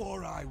Baal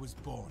 4 I was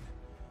born,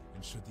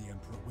 and should the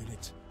Emperor will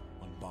it,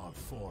 on Baal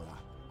 4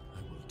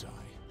 I will die.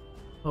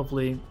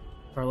 Hopefully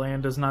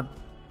Garland does not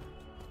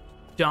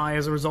die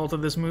as a result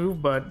of this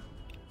move, but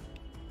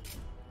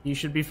He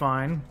should be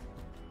fine.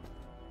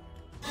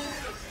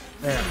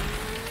 There.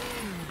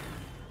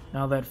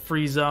 Now that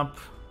frees up...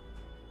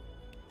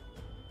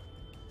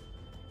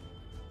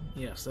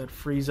 Yes, that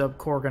frees up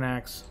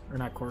Korganax. Or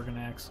not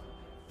Korganax.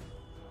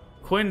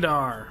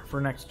 Quindar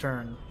for next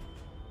turn.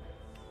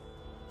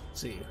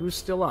 Let's see, who's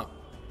still up?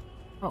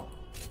 Oh.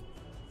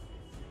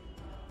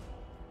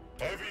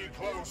 Heavy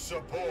close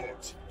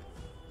support.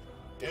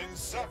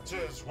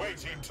 Inceptors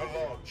waiting to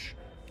launch.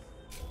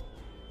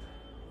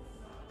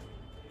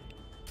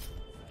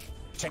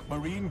 Tech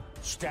Marine,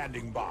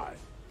 standing by.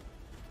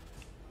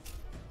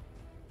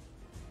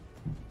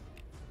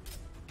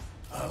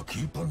 I'll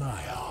keep an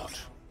eye out.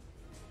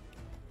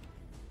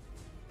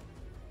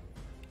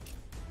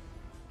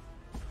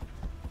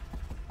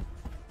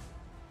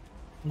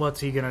 What's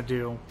he gonna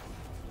do?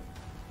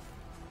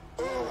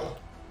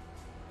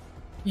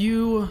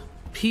 You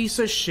piece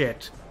of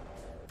shit.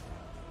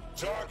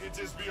 Target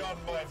is beyond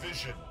my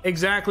vision.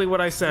 Exactly what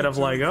I said of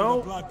like,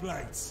 oh,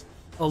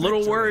 a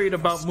little worried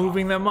about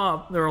moving them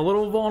up. They're a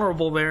little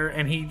vulnerable there,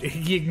 and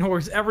he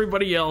ignores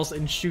everybody else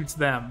and shoots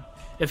them.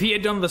 If he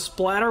had done the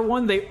splatter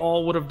one, they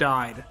all would have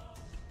died.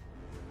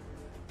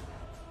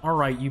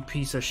 Alright, you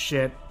piece of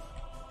shit.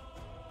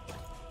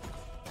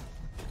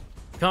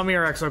 Come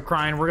here,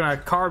 Exocrine. We're gonna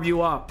carve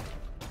you up.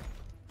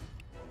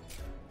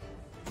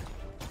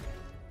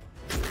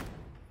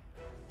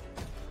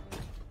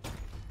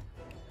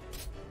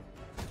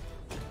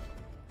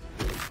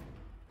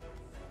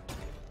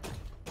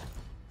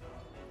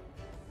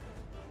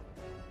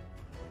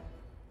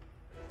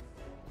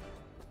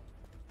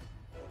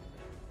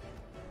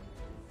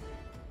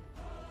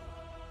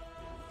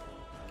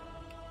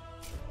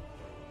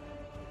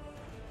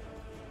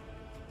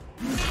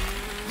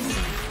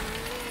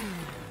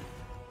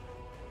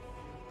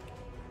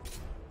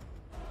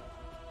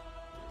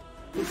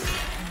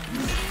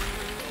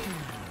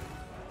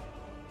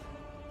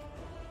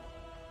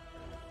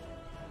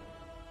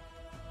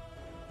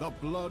 The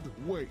blood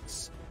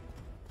waits.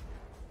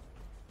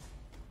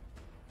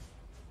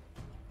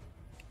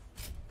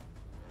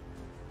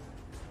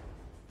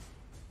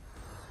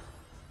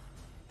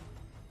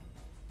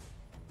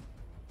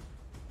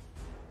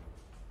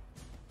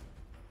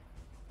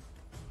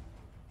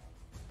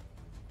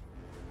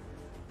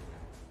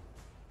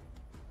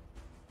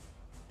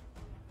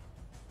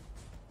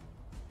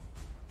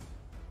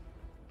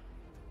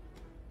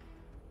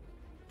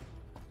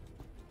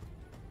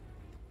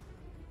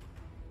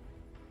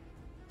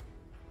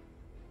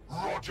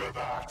 Roger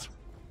that.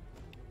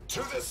 To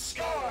the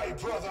sky,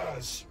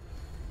 brothers!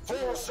 For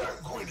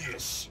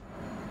Sanguinius!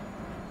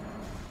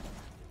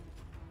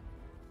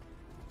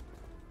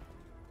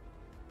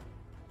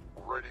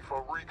 Ready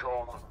for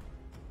recon.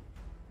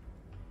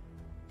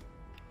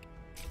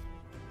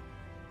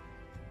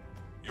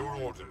 Your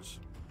orders.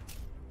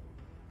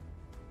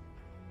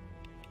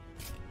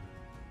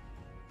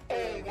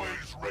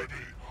 Always ready,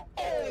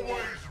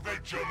 always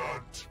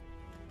vigilant!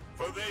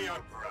 For the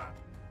Emperor.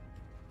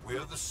 We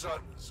are the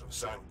sons of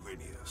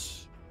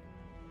Sanguinius.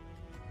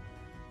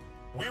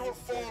 We will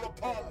fall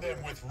upon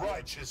them with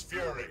righteous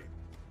fury.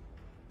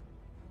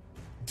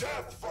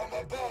 Death from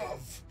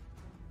above!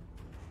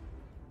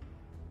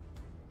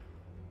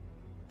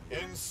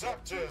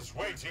 Inceptors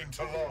waiting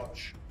to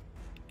launch.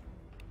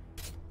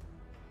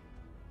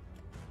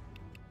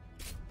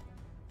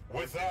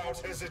 Without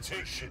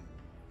hesitation.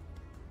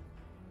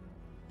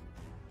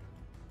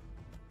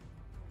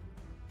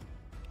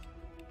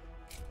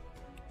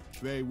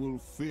 They will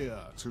fear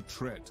to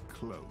tread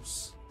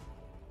close.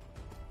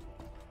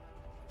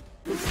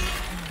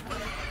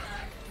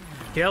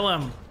 Kill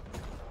him.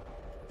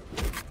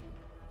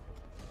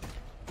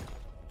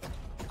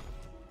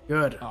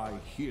 Good. I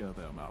hear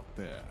them out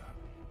there.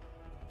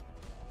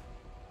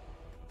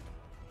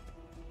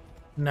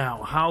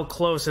 Now, how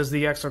close has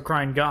the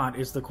Exocrine got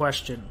is the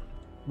question.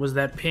 Was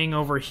that ping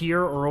over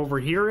here or over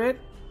here it?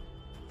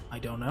 I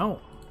don't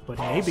know, but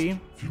Past, maybe.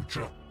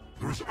 future,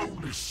 there is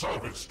only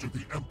service to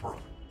the Emperor.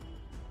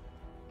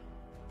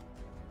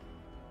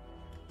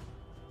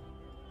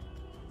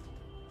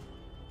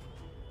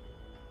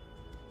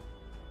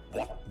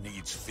 What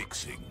needs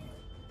fixing?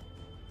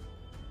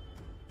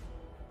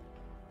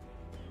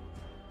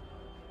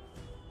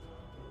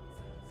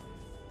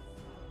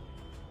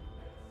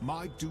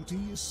 My duty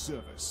is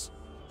service.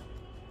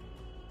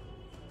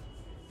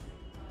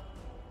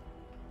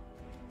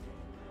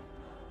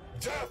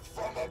 Death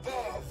from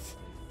above!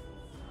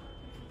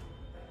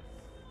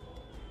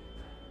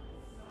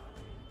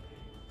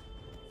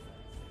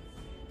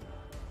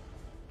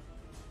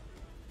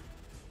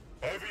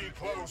 Heavy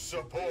close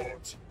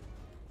support.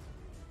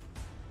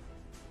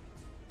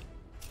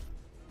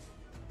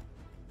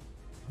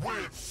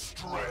 With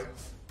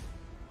strength.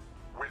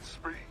 With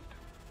speed.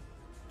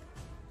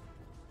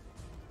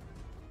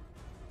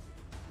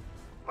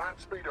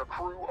 Landspeeder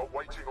crew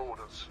awaiting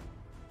orders.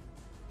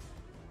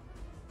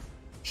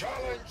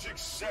 Challenge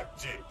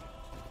accepted.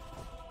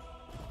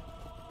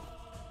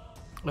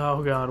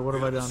 Oh god, what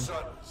have I We are the done?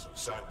 sons of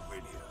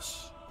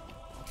Sanguinius.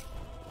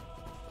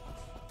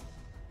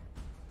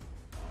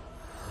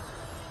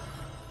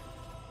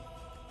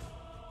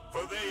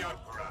 For the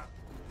Emperor!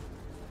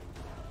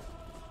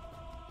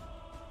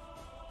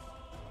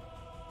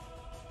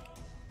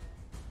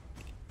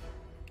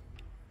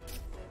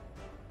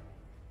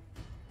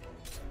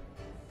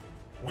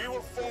 We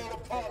will fall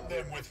upon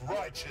them with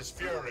righteous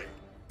fury.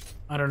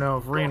 I don't know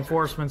if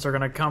reinforcements are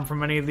going to come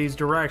from any of these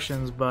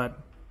directions, but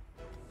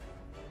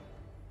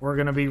we're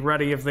going to be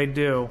ready if they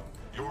do.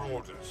 Your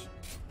orders.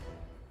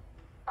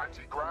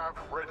 Anti-grav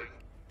ready.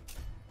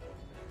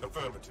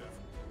 Affirmative.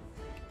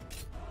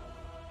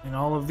 And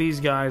all of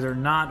these guys are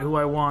not who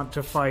I want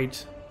to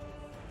fight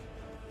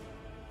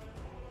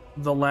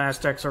the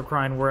last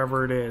Exocrine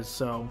wherever it is,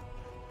 so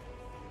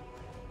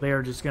they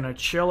are just going to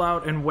chill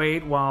out and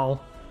wait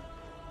while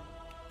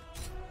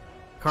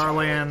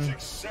Karlan,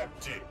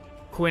 Accepted.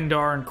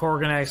 Quindar, and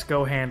Korganex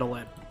go handle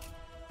it.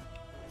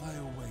 I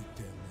await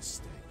their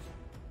mistake.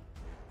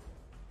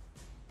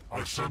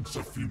 I sense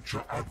a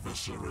future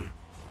adversary.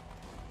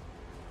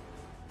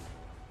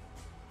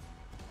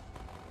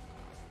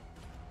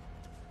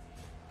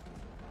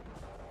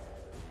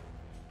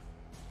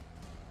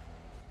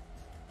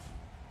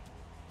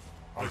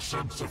 I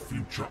sense a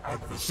future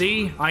adversary.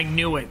 See? I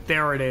knew it.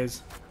 There it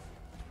is.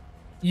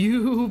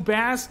 You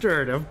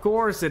bastard! Of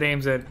course it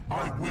aims at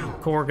I will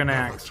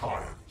Korganex. never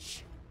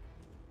tires.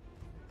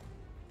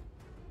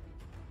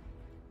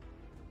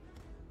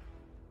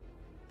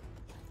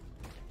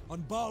 On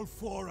Baal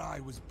 4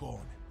 I was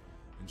born,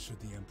 and should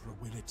the Emperor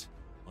will it,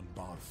 on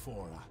Baal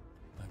 4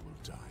 I will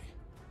die.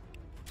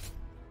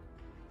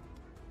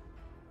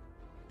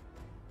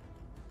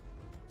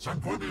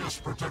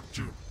 Sanguinius protect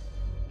you.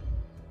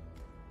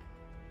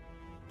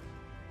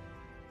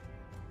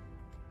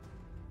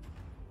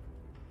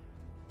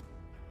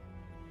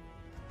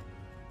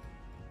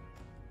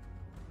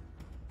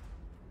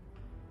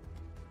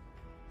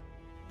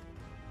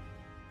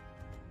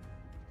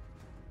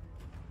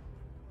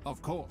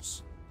 Of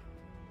course.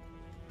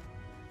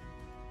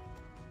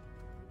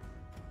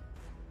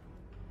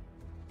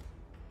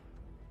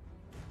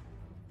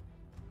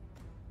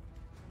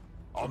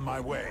 On my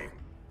way.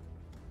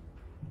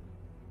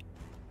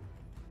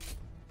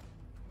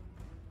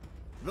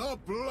 The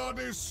blood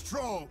is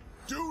strong.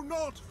 Do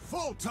not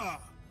falter.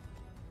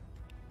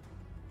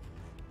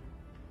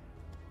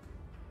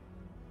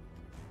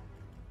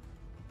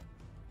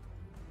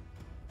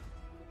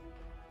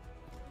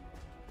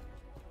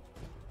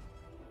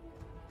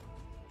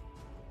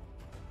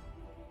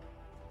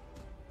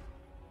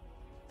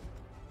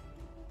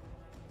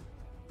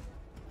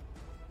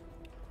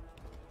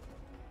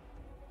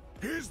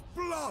 His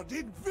blood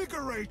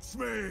invigorates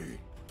me!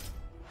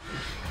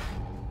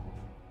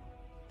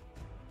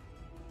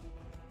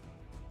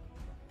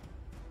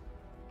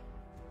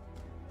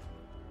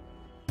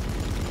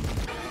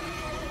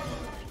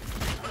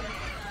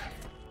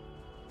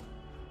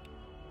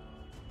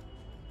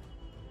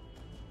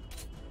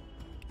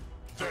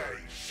 They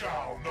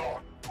shall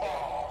not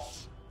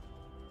pass.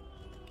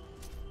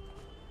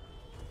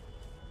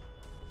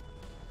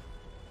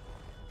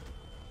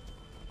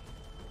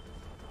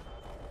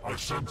 I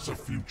sense a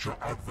future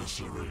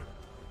adversary.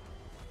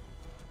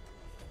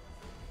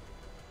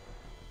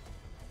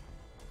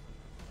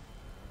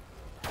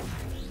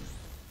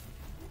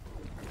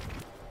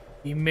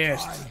 He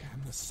missed. I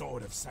am the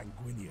sword of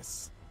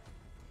Sanguinius.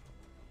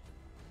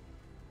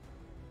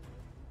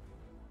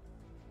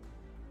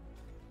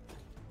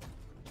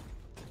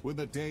 When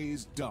the day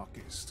is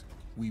darkest,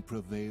 we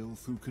prevail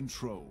through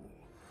control.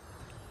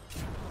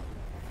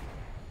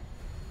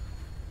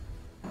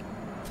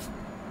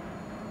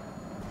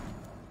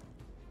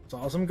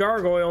 Saw some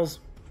gargoyles.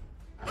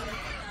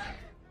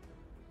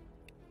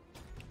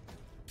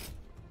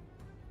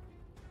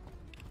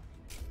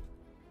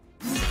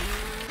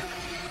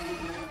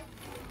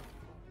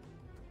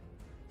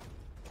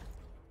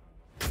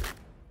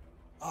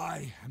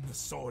 I am the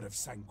sword of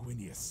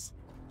Sanguinius.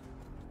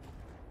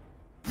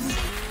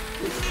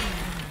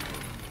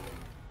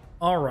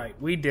 All right,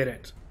 we did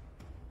it.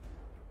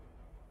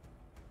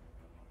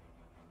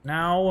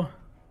 Now,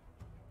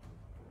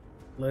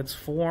 let's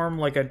form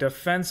like a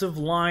defensive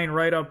line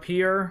right up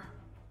here.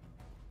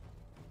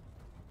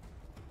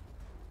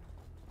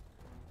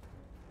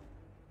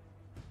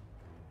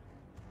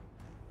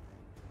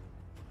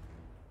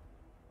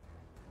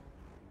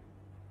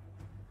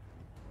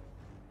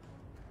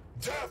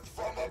 Death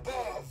from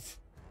above!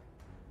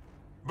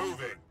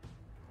 Moving.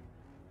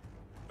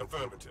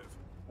 Affirmative.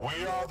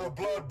 We are the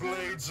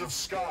Bloodblades of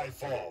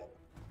Skyfall.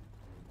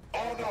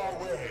 On our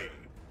way.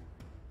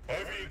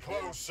 Heavy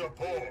close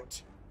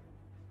support.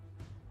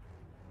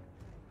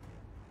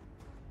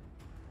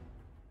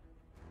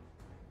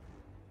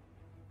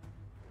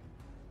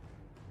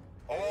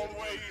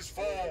 Always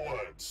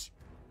forwards.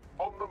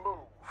 On the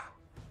move.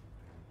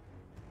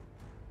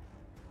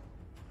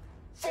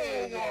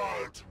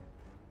 Forward!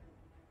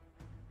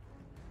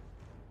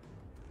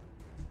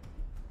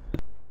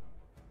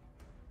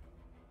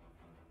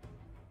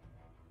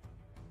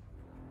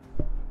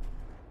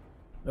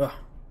 Ugh,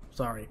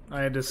 sorry.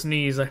 I had to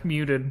sneeze. I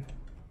muted.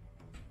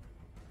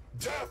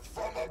 Death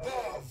from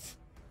above!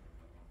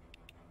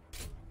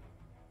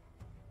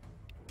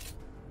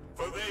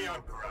 For the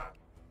Emperor.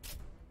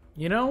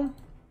 You know,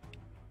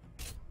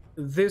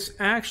 this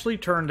actually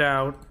turned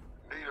out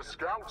Need a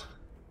scout?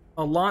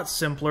 a lot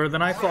simpler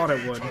than I thought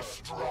it would. Ready to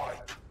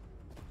strike.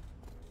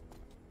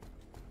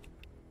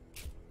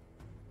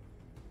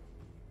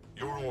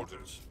 Your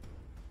orders.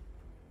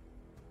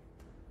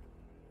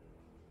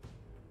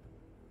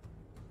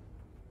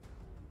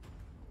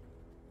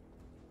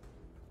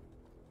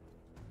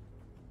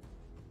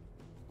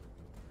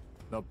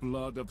 The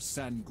blood of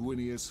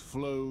Sanguinius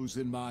flows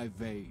in my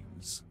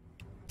veins.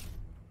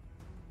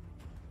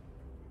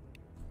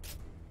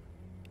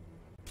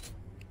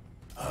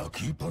 I'll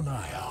keep an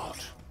eye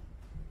out.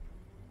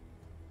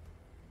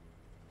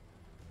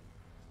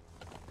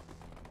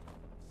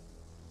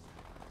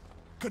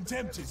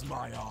 Contempt is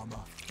my armor.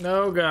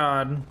 Oh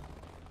god.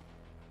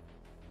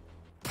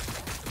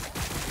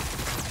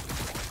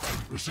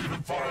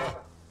 Receiving fire.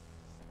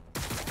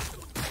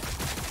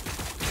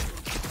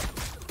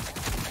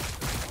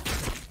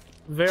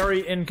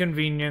 Very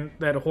inconvenient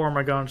that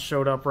Hormagaunt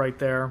showed up right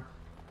there.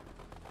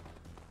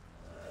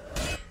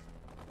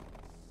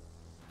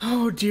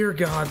 Oh dear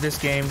god, this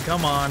game,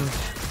 come on.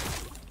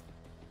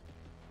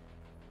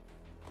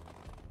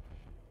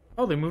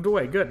 Oh, they moved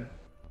away, good.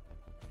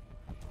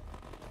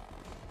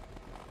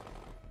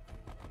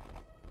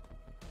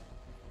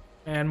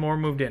 And more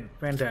moved in,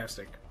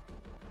 fantastic.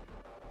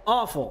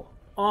 Awful.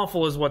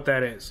 Awful is what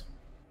that is.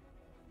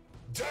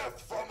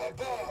 Death from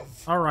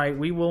above. Alright,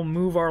 we will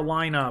move our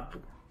line up.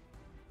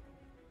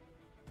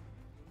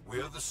 We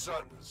are the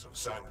sons of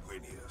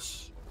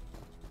Sanguinius.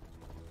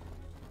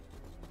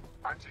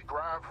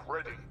 Anti-grav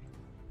ready.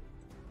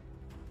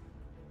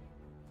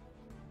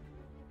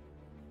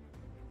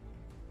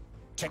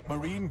 Tech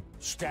Marine,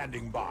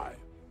 standing by.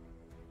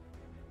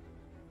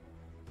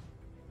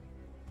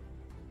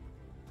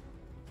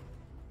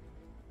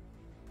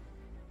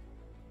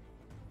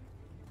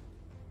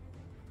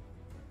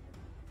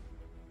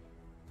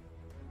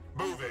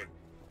 Moving.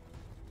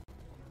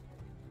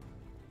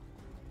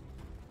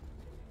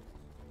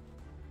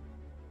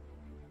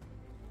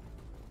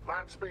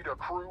 Landspeeder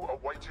crew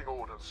awaiting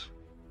orders.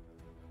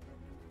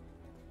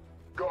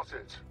 Got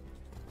it.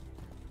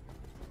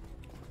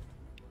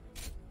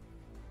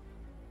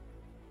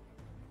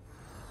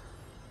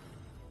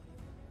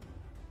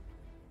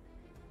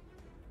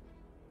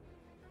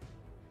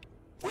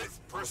 With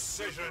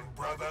precision,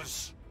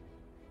 brothers.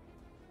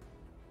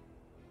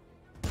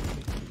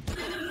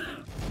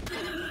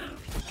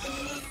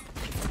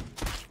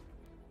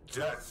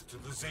 Death to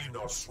the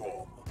Xenos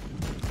swarm.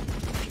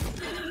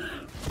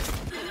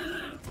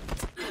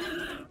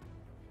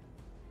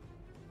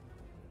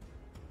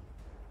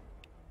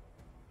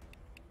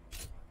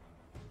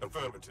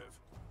 Affirmative.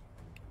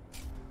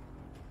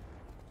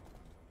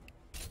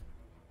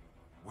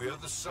 We are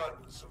the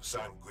sons of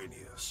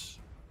Sanguinius.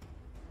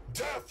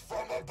 Death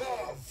from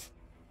above!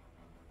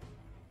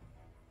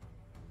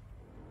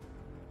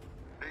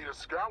 Need a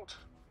scout?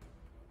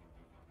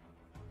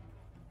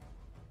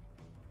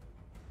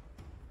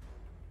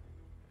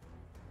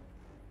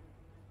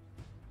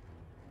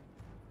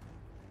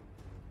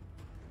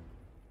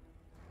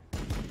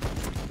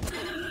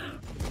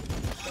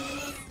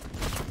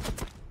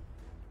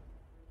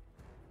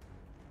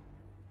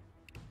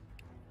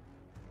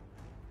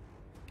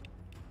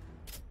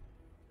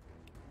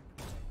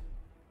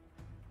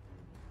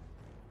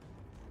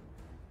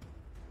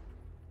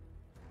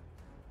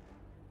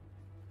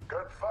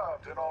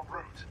 Confirmed and en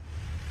route.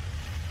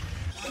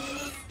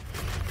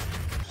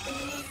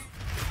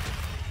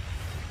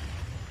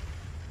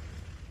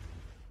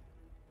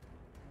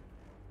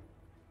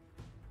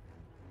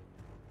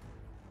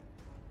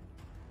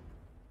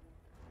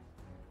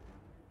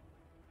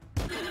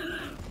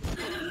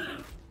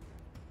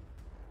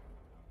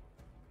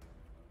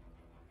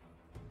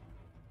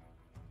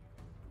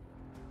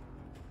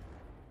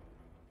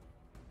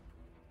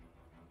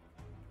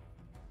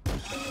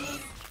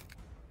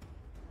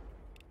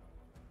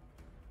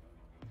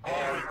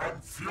 I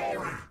am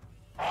fury.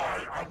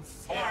 I am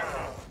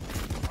fire.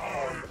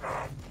 I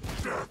am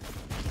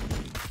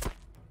death.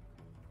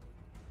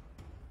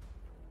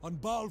 On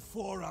Baal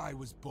 4 I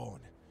was born,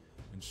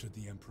 and should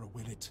the Emperor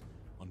will it,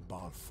 on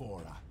Baal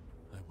 4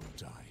 I will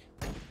die.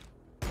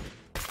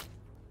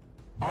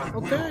 My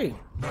Okay. will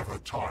never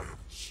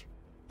tires.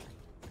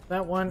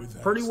 That went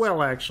With pretty haste.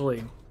 well,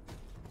 actually.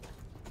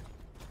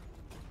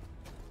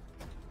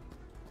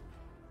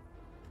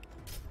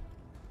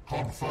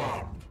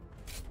 Confirmed.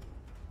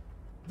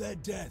 Their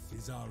death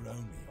is our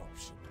only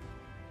option.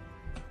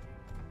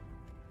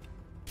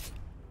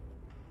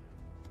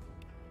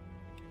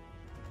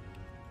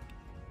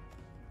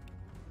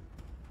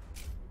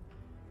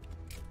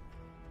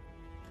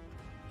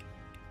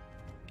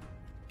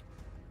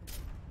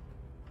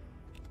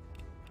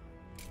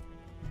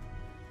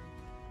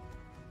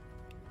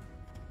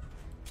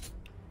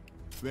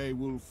 They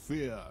will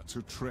fear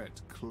to tread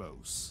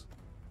close.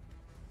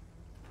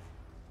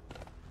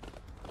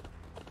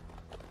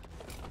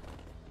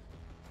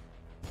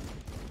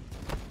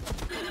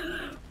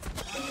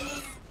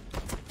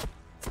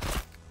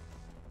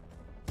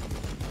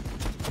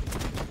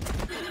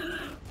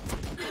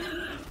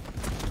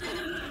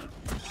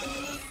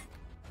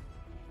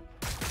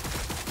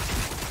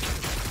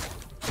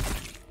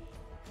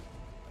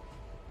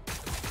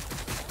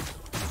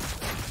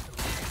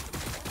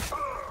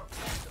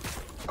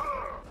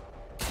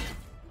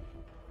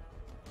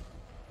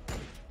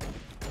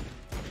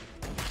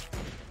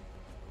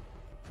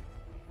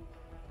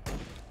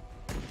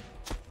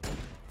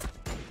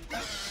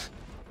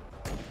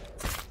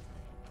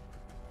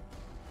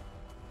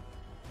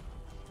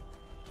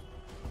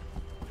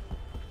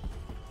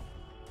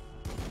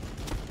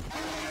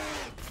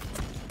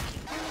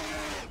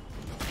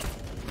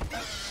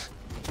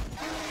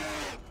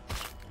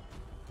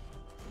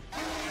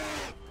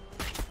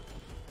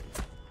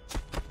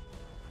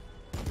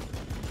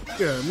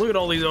 Good. Look at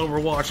all these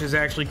Overwatches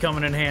actually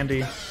coming in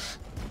handy.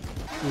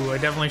 Ooh, I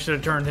definitely should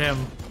have turned him.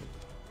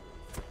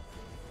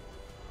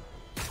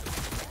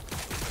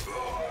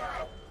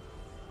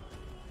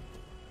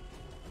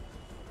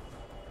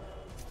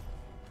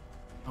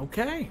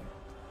 Okay.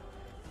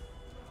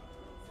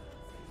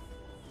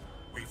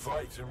 We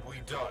fight and we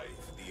die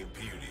for the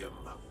Imperium.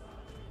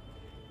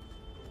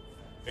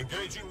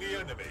 Engaging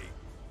the enemy.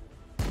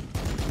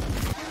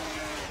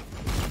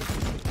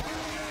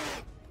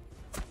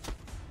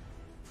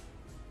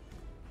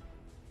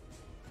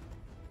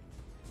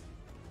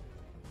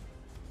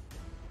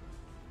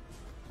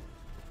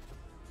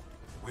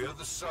 We are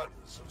the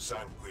sons of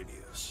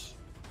Sanguinius.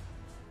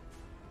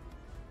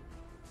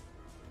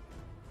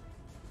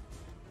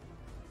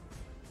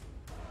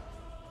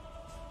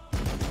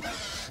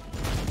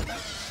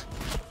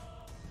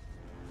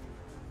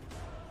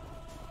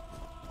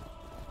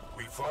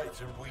 We fight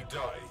and we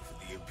die for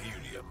the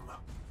Imperium.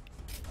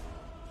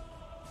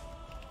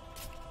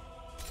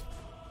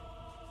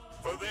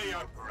 For the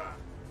Emperor.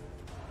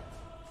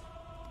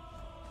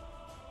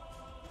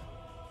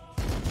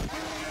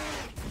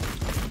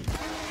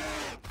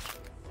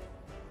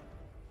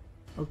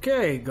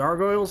 Okay,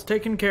 gargoyles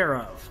taken care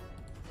of.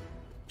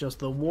 Just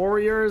the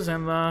warriors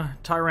and the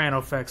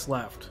Tyrannofex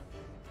left.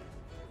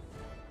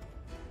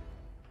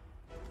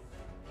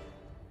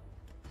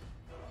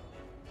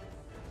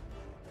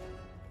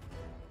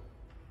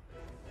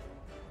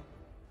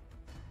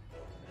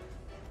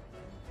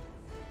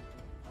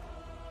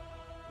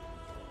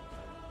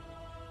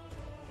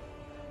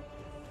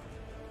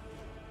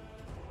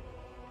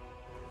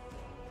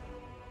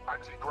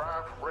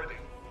 Anti-grav ready.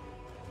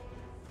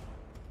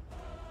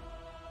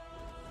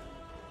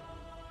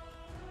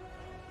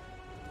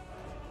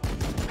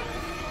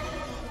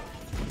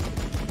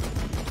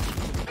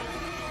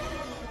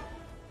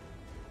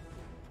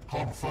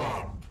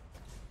 Confirmed.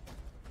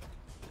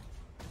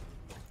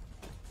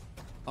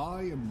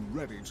 I am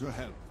ready to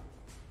help.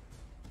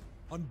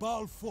 On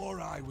Baal 4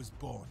 I was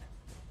born,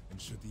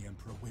 and should the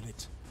Emperor will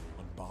it,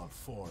 on Baal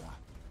 4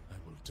 I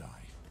will die.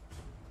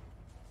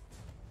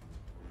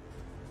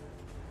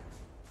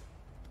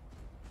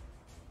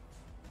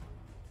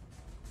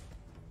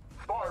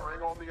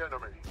 Firing on the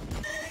enemy.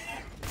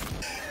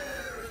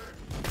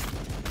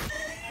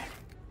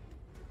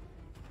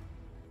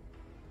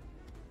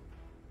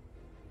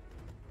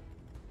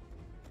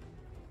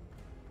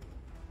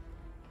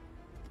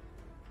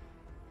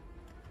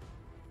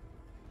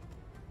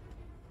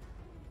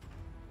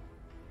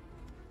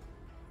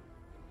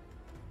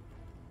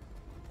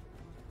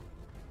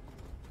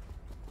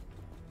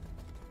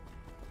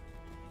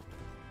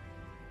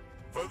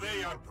 For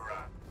the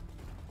Emperor.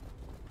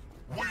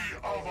 We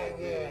are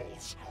the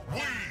walls.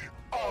 We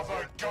are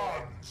the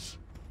guns.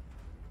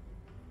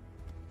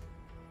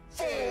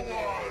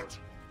 Forward!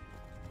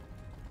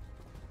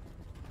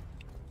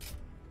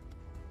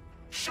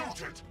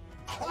 Shoot it!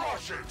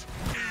 Crush it!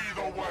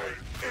 Either way,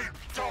 it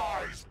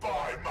dies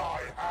by my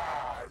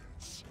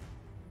hands!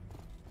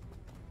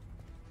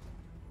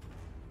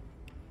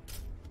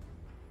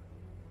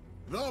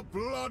 The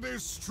blood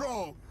is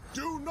strong.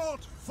 Do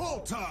not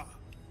falter.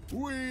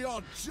 We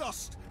are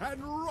just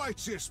and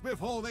righteous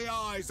before the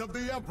eyes of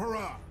the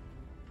Emperor.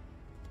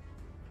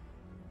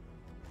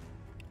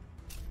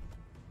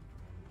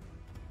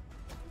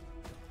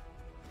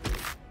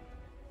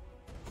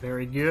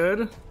 Very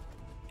good.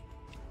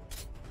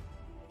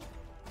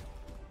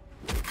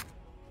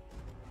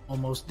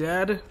 Almost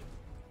dead.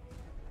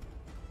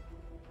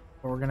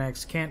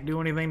 Organax can't do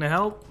anything to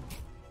help.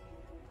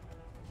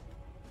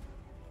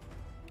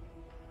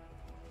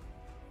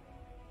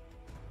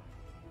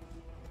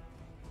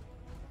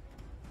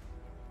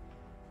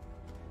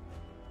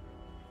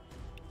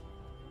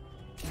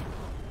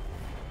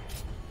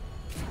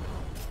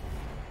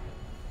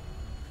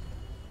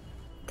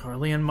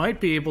 Carlian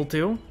might be able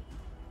to.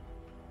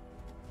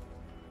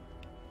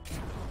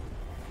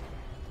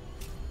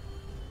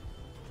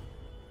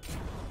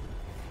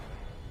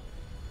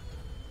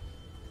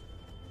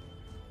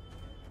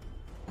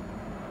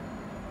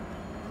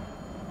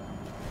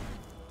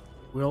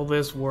 Will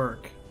this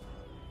work?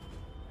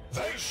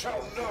 They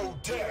shall know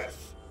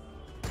death.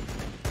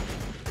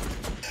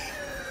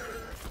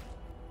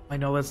 I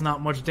know that's not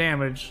much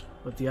damage,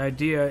 but the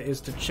idea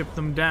is to chip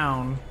them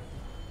down.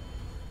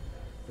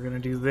 We're gonna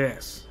do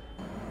this.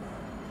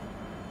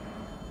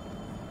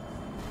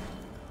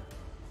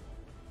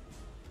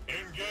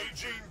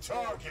 Engaging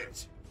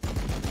target.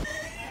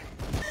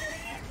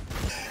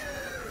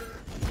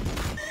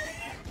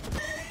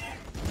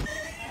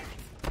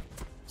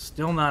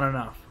 Still not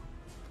enough.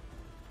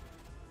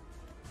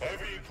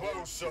 Heavy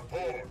close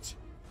support.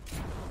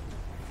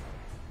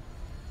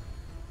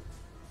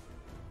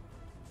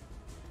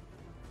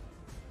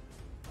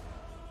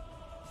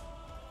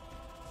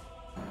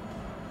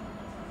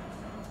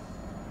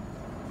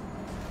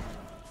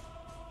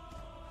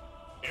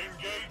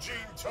 Engaging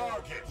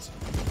target.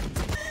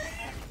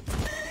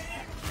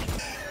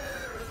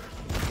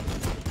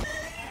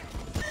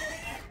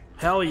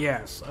 Hell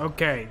yes.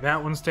 Okay,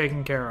 that one's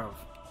taken care of.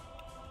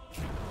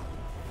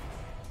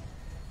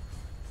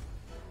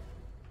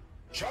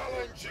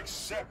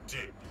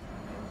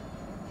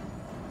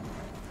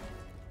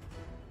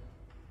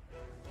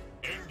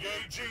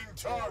 Engaging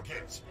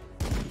target.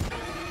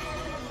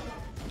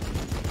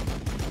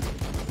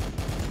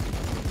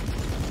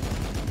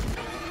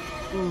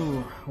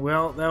 Ooh,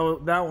 well,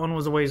 that one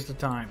was a waste of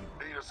time.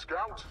 Need a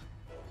scout?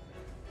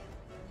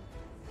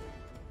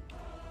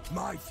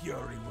 My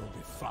fury will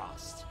be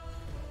fast.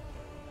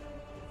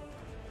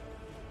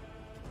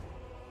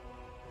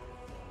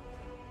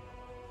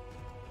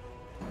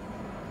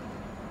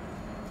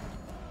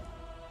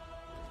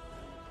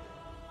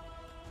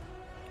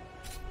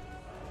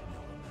 No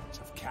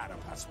amount of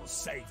carapace will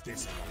save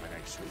this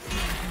combination.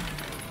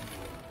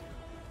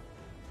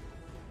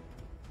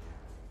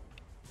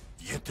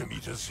 Yet to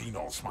meet a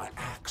Xenos my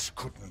axe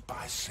couldn't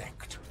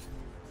bisect.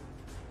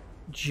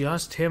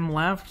 Just him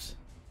left?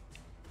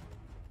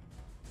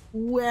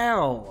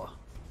 Well...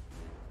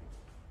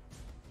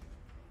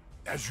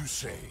 As you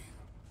say.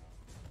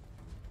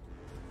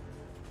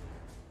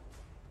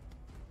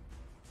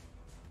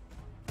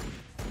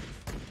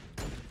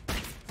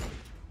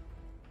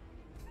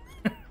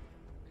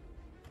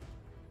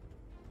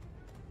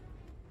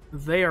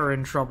 They are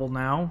in trouble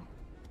now.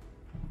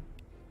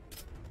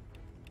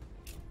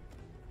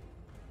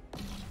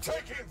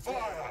 Taking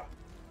fire.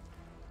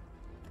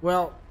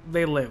 Well,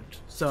 they lived,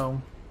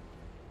 so...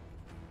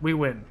 we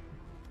win.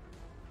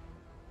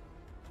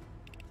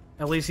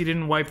 At least he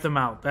didn't wipe them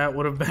out. That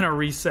would have been a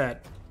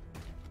reset.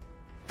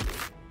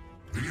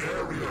 The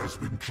area has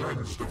been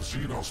cleansed of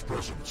Xenos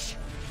presence.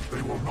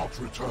 They will not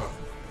return.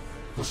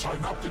 The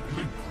synaptic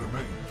link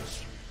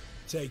remains.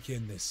 Take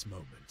in this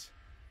moment.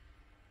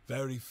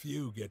 Very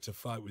few get to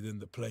fight within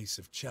the place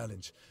of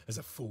challenge as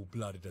a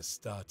full-blooded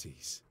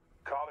Astartes.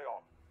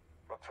 Carleon,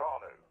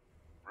 Matano,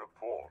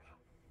 report.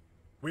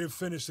 We have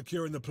finished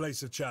securing the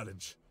place of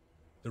challenge.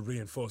 The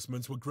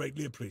reinforcements were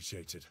greatly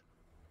appreciated.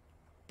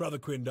 Brother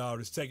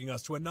Quindar is taking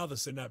us to another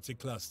synaptic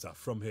cluster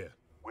from here.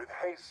 With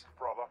haste,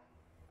 brother.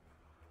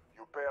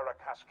 You bear a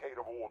cascade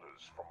of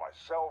orders from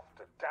myself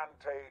to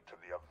Dante to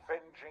the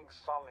avenging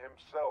sun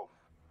himself.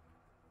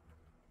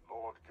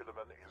 Lord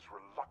Gilliman is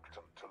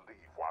reluctant to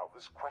leave while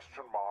this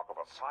question mark of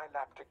a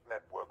synaptic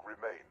network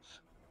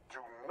remains. Do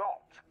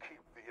not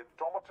keep the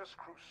Indomitus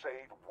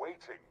Crusade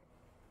waiting.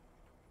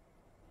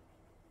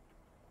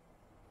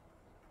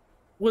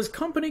 Was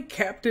Company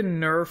Captain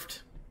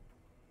nerfed?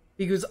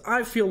 Because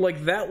I feel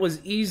like that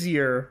was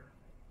easier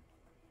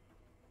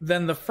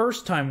than the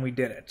first time we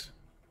did it.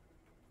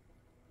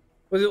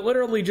 Was it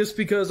literally just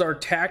because our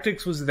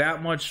tactics was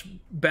that much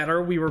better,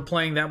 we were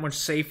playing that much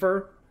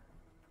safer,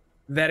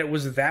 that it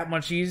was that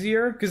much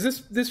easier?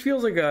 Because this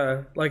feels like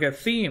a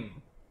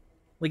theme.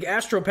 Like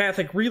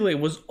Astropathic Relay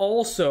was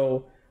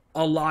also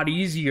a lot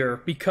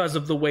easier because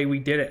of the way we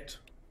did it.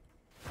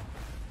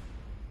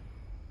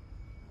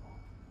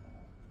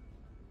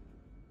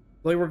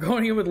 Like, we're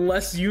going in with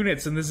less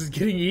units, and this is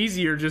getting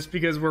easier just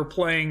because we're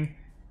playing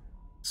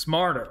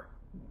smarter,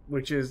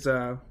 which is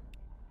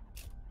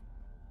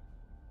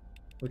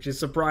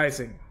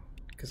surprising.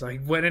 Because I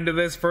went into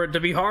this for it to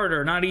be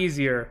harder, not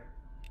easier.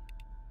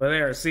 But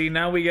there, see,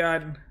 now we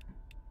got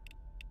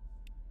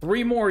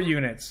 3 more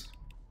units.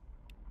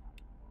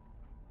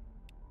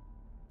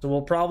 So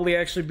we'll probably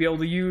actually be able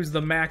to use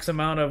the max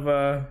amount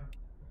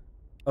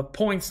of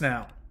points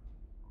now.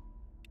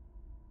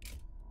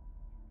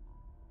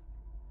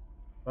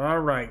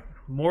 Alright,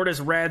 Mortis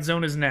Rad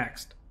Zone is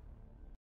next.